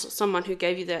psychiatrist or someone who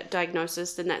gave you that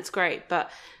diagnosis, then that's great.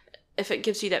 But if it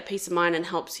gives you that peace of mind and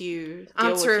helps you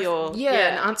deal with your...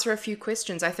 and answer a few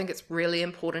questions, I think it's really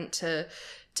important to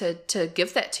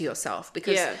give that to yourself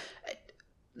because... it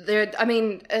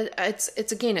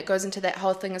goes into that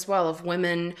whole thing as well of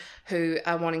women who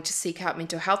are wanting to seek out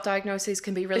mental health diagnoses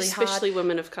can be really hard. Especially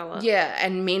women of colour. Yeah,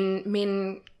 and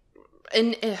men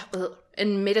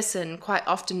in medicine, quite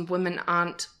often women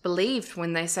aren't believed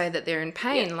when they say that they're in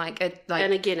pain.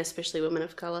 And again, especially women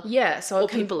of colour. Yeah, so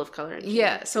people of colour.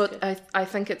 I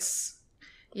think it's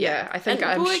I think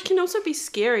it can also be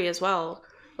scary as well,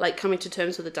 like coming to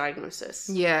terms with a diagnosis.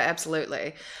 Yeah,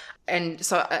 absolutely. And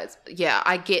so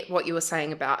I get what you were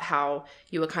saying about how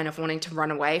you were kind of wanting to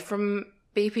run away from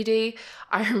BPD.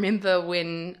 I remember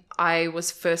when I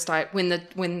was when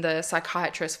the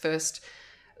psychiatrist first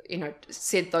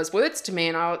said those words to me,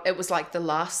 and it was like the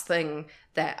last thing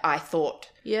that I thought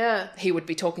he would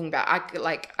be talking about.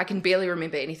 I can barely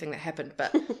remember anything that happened,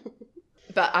 but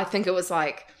but I think it was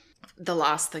like the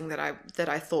last thing that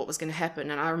I thought was going to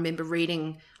happen. And I remember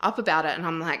reading up about it and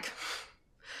I'm like,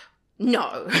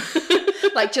 no,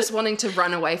 like just wanting to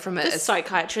run away from it. The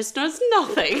psychiatrist knows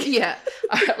nothing. Yeah.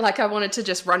 I wanted to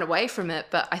just run away from it,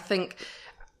 but I think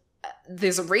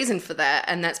there's a reason for that,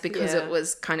 and that's because it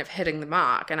was kind of hitting the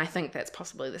mark, and I think that's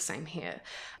possibly the same here.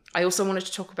 I also wanted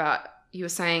to talk about, you were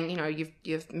saying,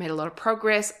 you've made a lot of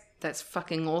progress. That's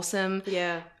fucking awesome.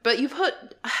 Yeah. But you put,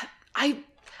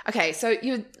 so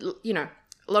a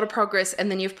lot of progress, and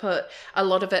then you've put a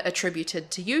lot of it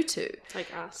attributed to you two.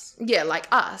 Like us. Yeah, like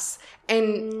us.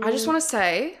 And I just want to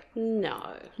say...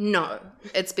 No.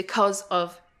 It's because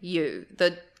of you.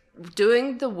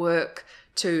 Doing the work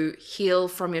to heal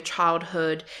from your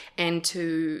childhood and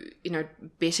to,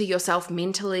 better yourself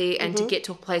mentally and to get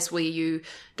to a place where you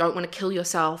don't want to kill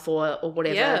yourself or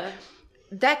whatever. Yeah.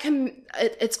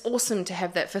 It's awesome to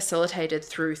have that facilitated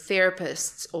through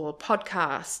therapists or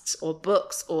podcasts or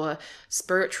books or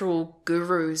spiritual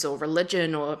gurus or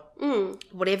religion or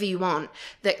whatever you want.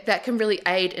 That can really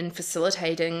aid in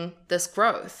facilitating this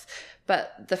growth.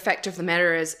 But the fact of the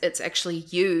matter is, it's actually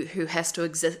you who has to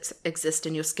exist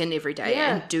in your skin every day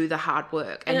and do the hard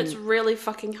work. And it's really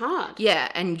fucking hard. Yeah,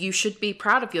 and you should be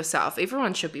proud of yourself.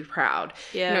 Everyone should be proud.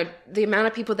 Yeah. The amount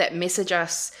of people that message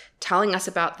us telling us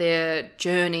about their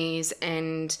journeys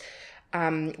and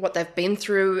what they've been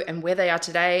through and where they are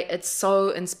today, it's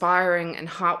so inspiring and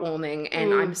heartwarming.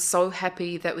 And I'm so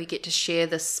happy that we get to share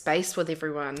this space with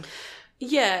everyone.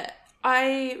 Yeah.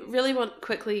 I really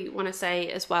quickly want to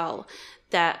say as well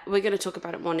that we're going to talk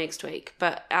about it more next week,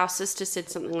 but our sister said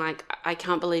something like, I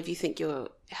can't believe you think you're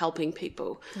helping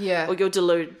people. Yeah. Or you're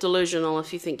delusional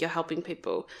if you think you're helping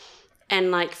people. And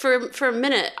like for a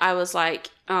minute I was like,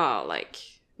 oh, like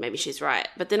maybe she's right.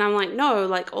 But then I'm like, no,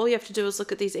 like all you have to do is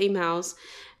look at these emails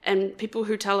and people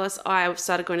who tell us, oh, I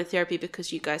started going to therapy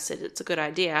because you guys said it's a good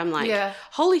idea. I'm like,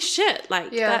 holy shit. Like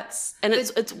that's, and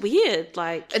it's weird.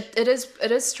 Like it is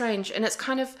strange. And it's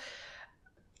kind of,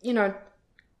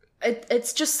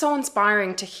 it's just so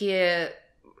inspiring to hear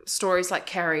stories like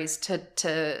Carrie's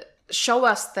to show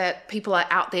us that people are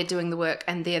out there doing the work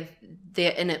and they're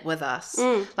in it with us.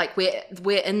 Like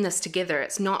we're in this together.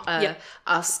 It's not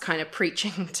us kind of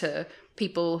preaching to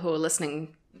people who are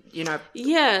listening,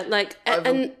 like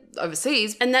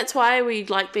overseas. And that's why we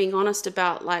like being honest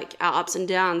about like our ups and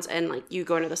downs and like you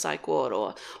going to the psych ward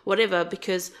or whatever,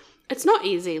 because it's not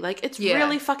easy. Like it's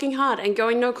really fucking hard, and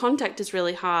going no contact is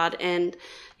really hard, and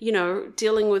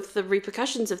dealing with the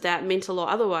repercussions of that, mental or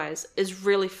otherwise, is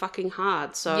really fucking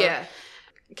hard. So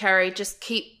Carrie, just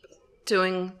keep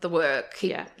doing the work.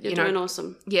 You're doing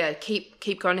awesome. Yeah,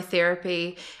 keep going to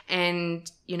therapy and,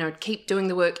 keep doing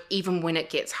the work even when it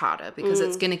gets harder, because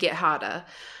it's going to get harder.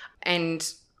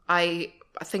 And I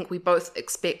think we both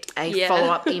expect a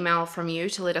follow-up email from you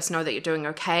to let us know that you're doing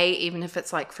okay, even if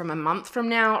it's like from a month from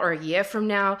now or a year from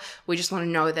now. We just want to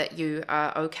know that you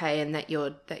are okay and that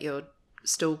you're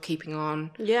still keeping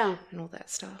on. Yeah. And all that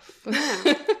stuff.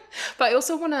 Yeah. But I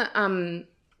also want to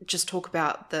just talk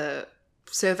about the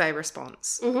survey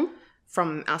response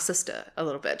from our sister a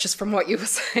little bit, just from what you were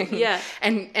saying. Yeah.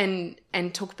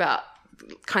 And talk about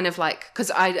kind of like,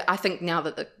 because I think now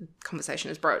that the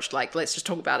conversation is broached, like, let's just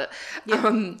talk about it.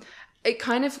 Yeah. It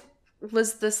kind of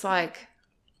was this like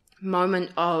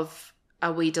moment of,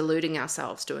 are we deluding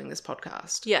ourselves doing this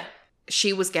podcast? Yeah.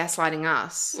 She was gaslighting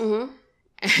us.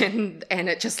 And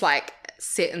it just like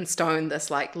set in stone this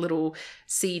like little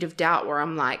seed of doubt where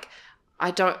I'm like,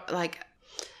 I don't like.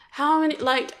 How many,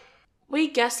 like, we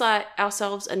gaslight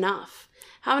ourselves enough.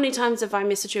 How many times have I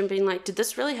messaged you and been like, did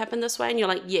this really happen this way? And you're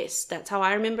like, yes, that's how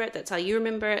I remember it. That's how you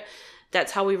remember it.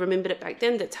 That's how we remembered it back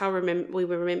then. That's how we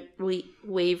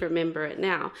remember it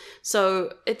now.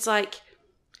 So it's like,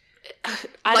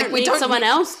 I don't need someone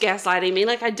else gaslighting me.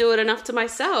 Like, I do it enough to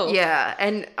myself. Yeah.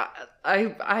 And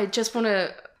I just want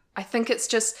to, I think it's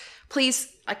just,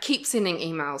 please keep sending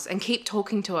emails and keep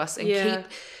talking to us and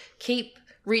keep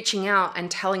reaching out and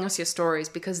telling us your stories,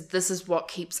 because this is what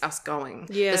keeps us going.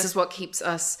 Yeah. This is what keeps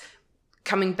us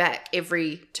coming back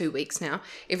every 2 weeks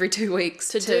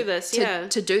to do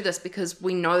this, because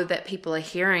we know that people are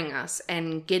hearing us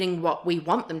and getting what we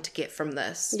want them to get from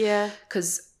this. Yeah.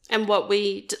 And what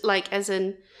we, like, as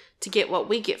in to get what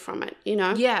we get from it,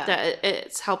 Yeah. That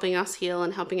it's helping us heal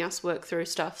and helping us work through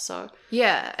stuff, so.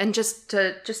 Yeah, and just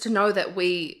to know that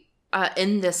we are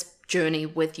in this journey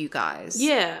with you guys.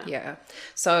 Yeah.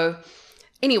 So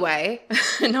anyway,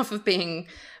 enough of being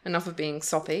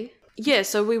soppy. Yeah,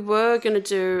 so we were going to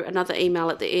do another email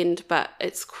at the end, but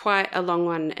it's quite a long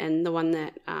one, and the one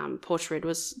that Portia read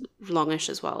was longish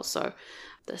as well, so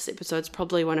this episode's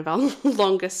probably one of our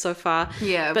longest so far.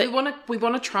 Yeah, but we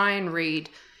want to try and read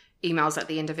emails at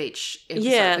the end of each episode.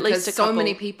 Yeah, at least a couple. So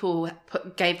many people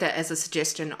gave that as a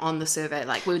suggestion on the survey.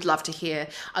 Like, we would love to hear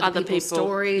other people's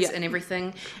stories and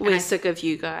everything. We're sick of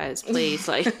you guys, please.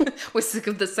 Like, we're sick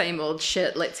of the same old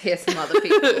shit. Let's hear some other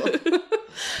people.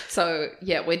 So,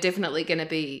 yeah, we're definitely going to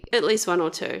be... At least one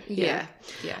or two. Yeah.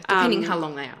 Depending how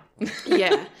long they are.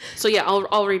 Yeah. So yeah,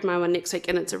 I'll read my one next week,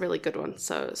 and it's a really good one.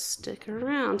 So stick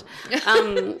around.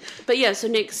 But yeah, so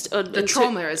next the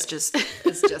trauma is just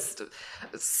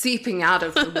seeping out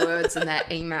of the words in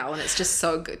that email, and it's just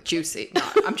so good, juicy. No,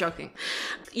 I'm joking.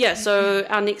 Yeah, so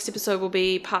our next episode will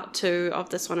be part 2 of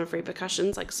this one of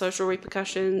repercussions, like social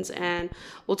repercussions, and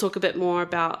we'll talk a bit more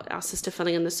about our sister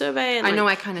filling in the survey. And I know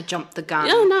I kind of jumped the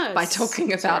gun by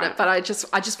talking about it, but I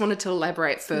just wanted to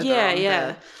elaborate further on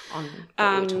what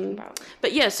we're talking about.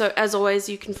 But yeah, so as always,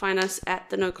 you can find us at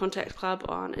the No Contact Club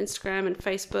on Instagram and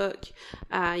Facebook.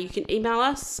 You can email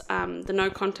us, the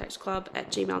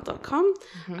nocontactclub@gmail.com.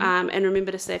 And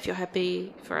remember to say if you're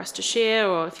happy for us to share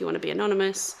or if you want to be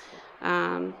anonymous.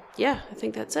 I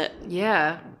think that's it.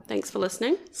 Yeah. Thanks for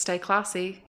listening. Stay classy.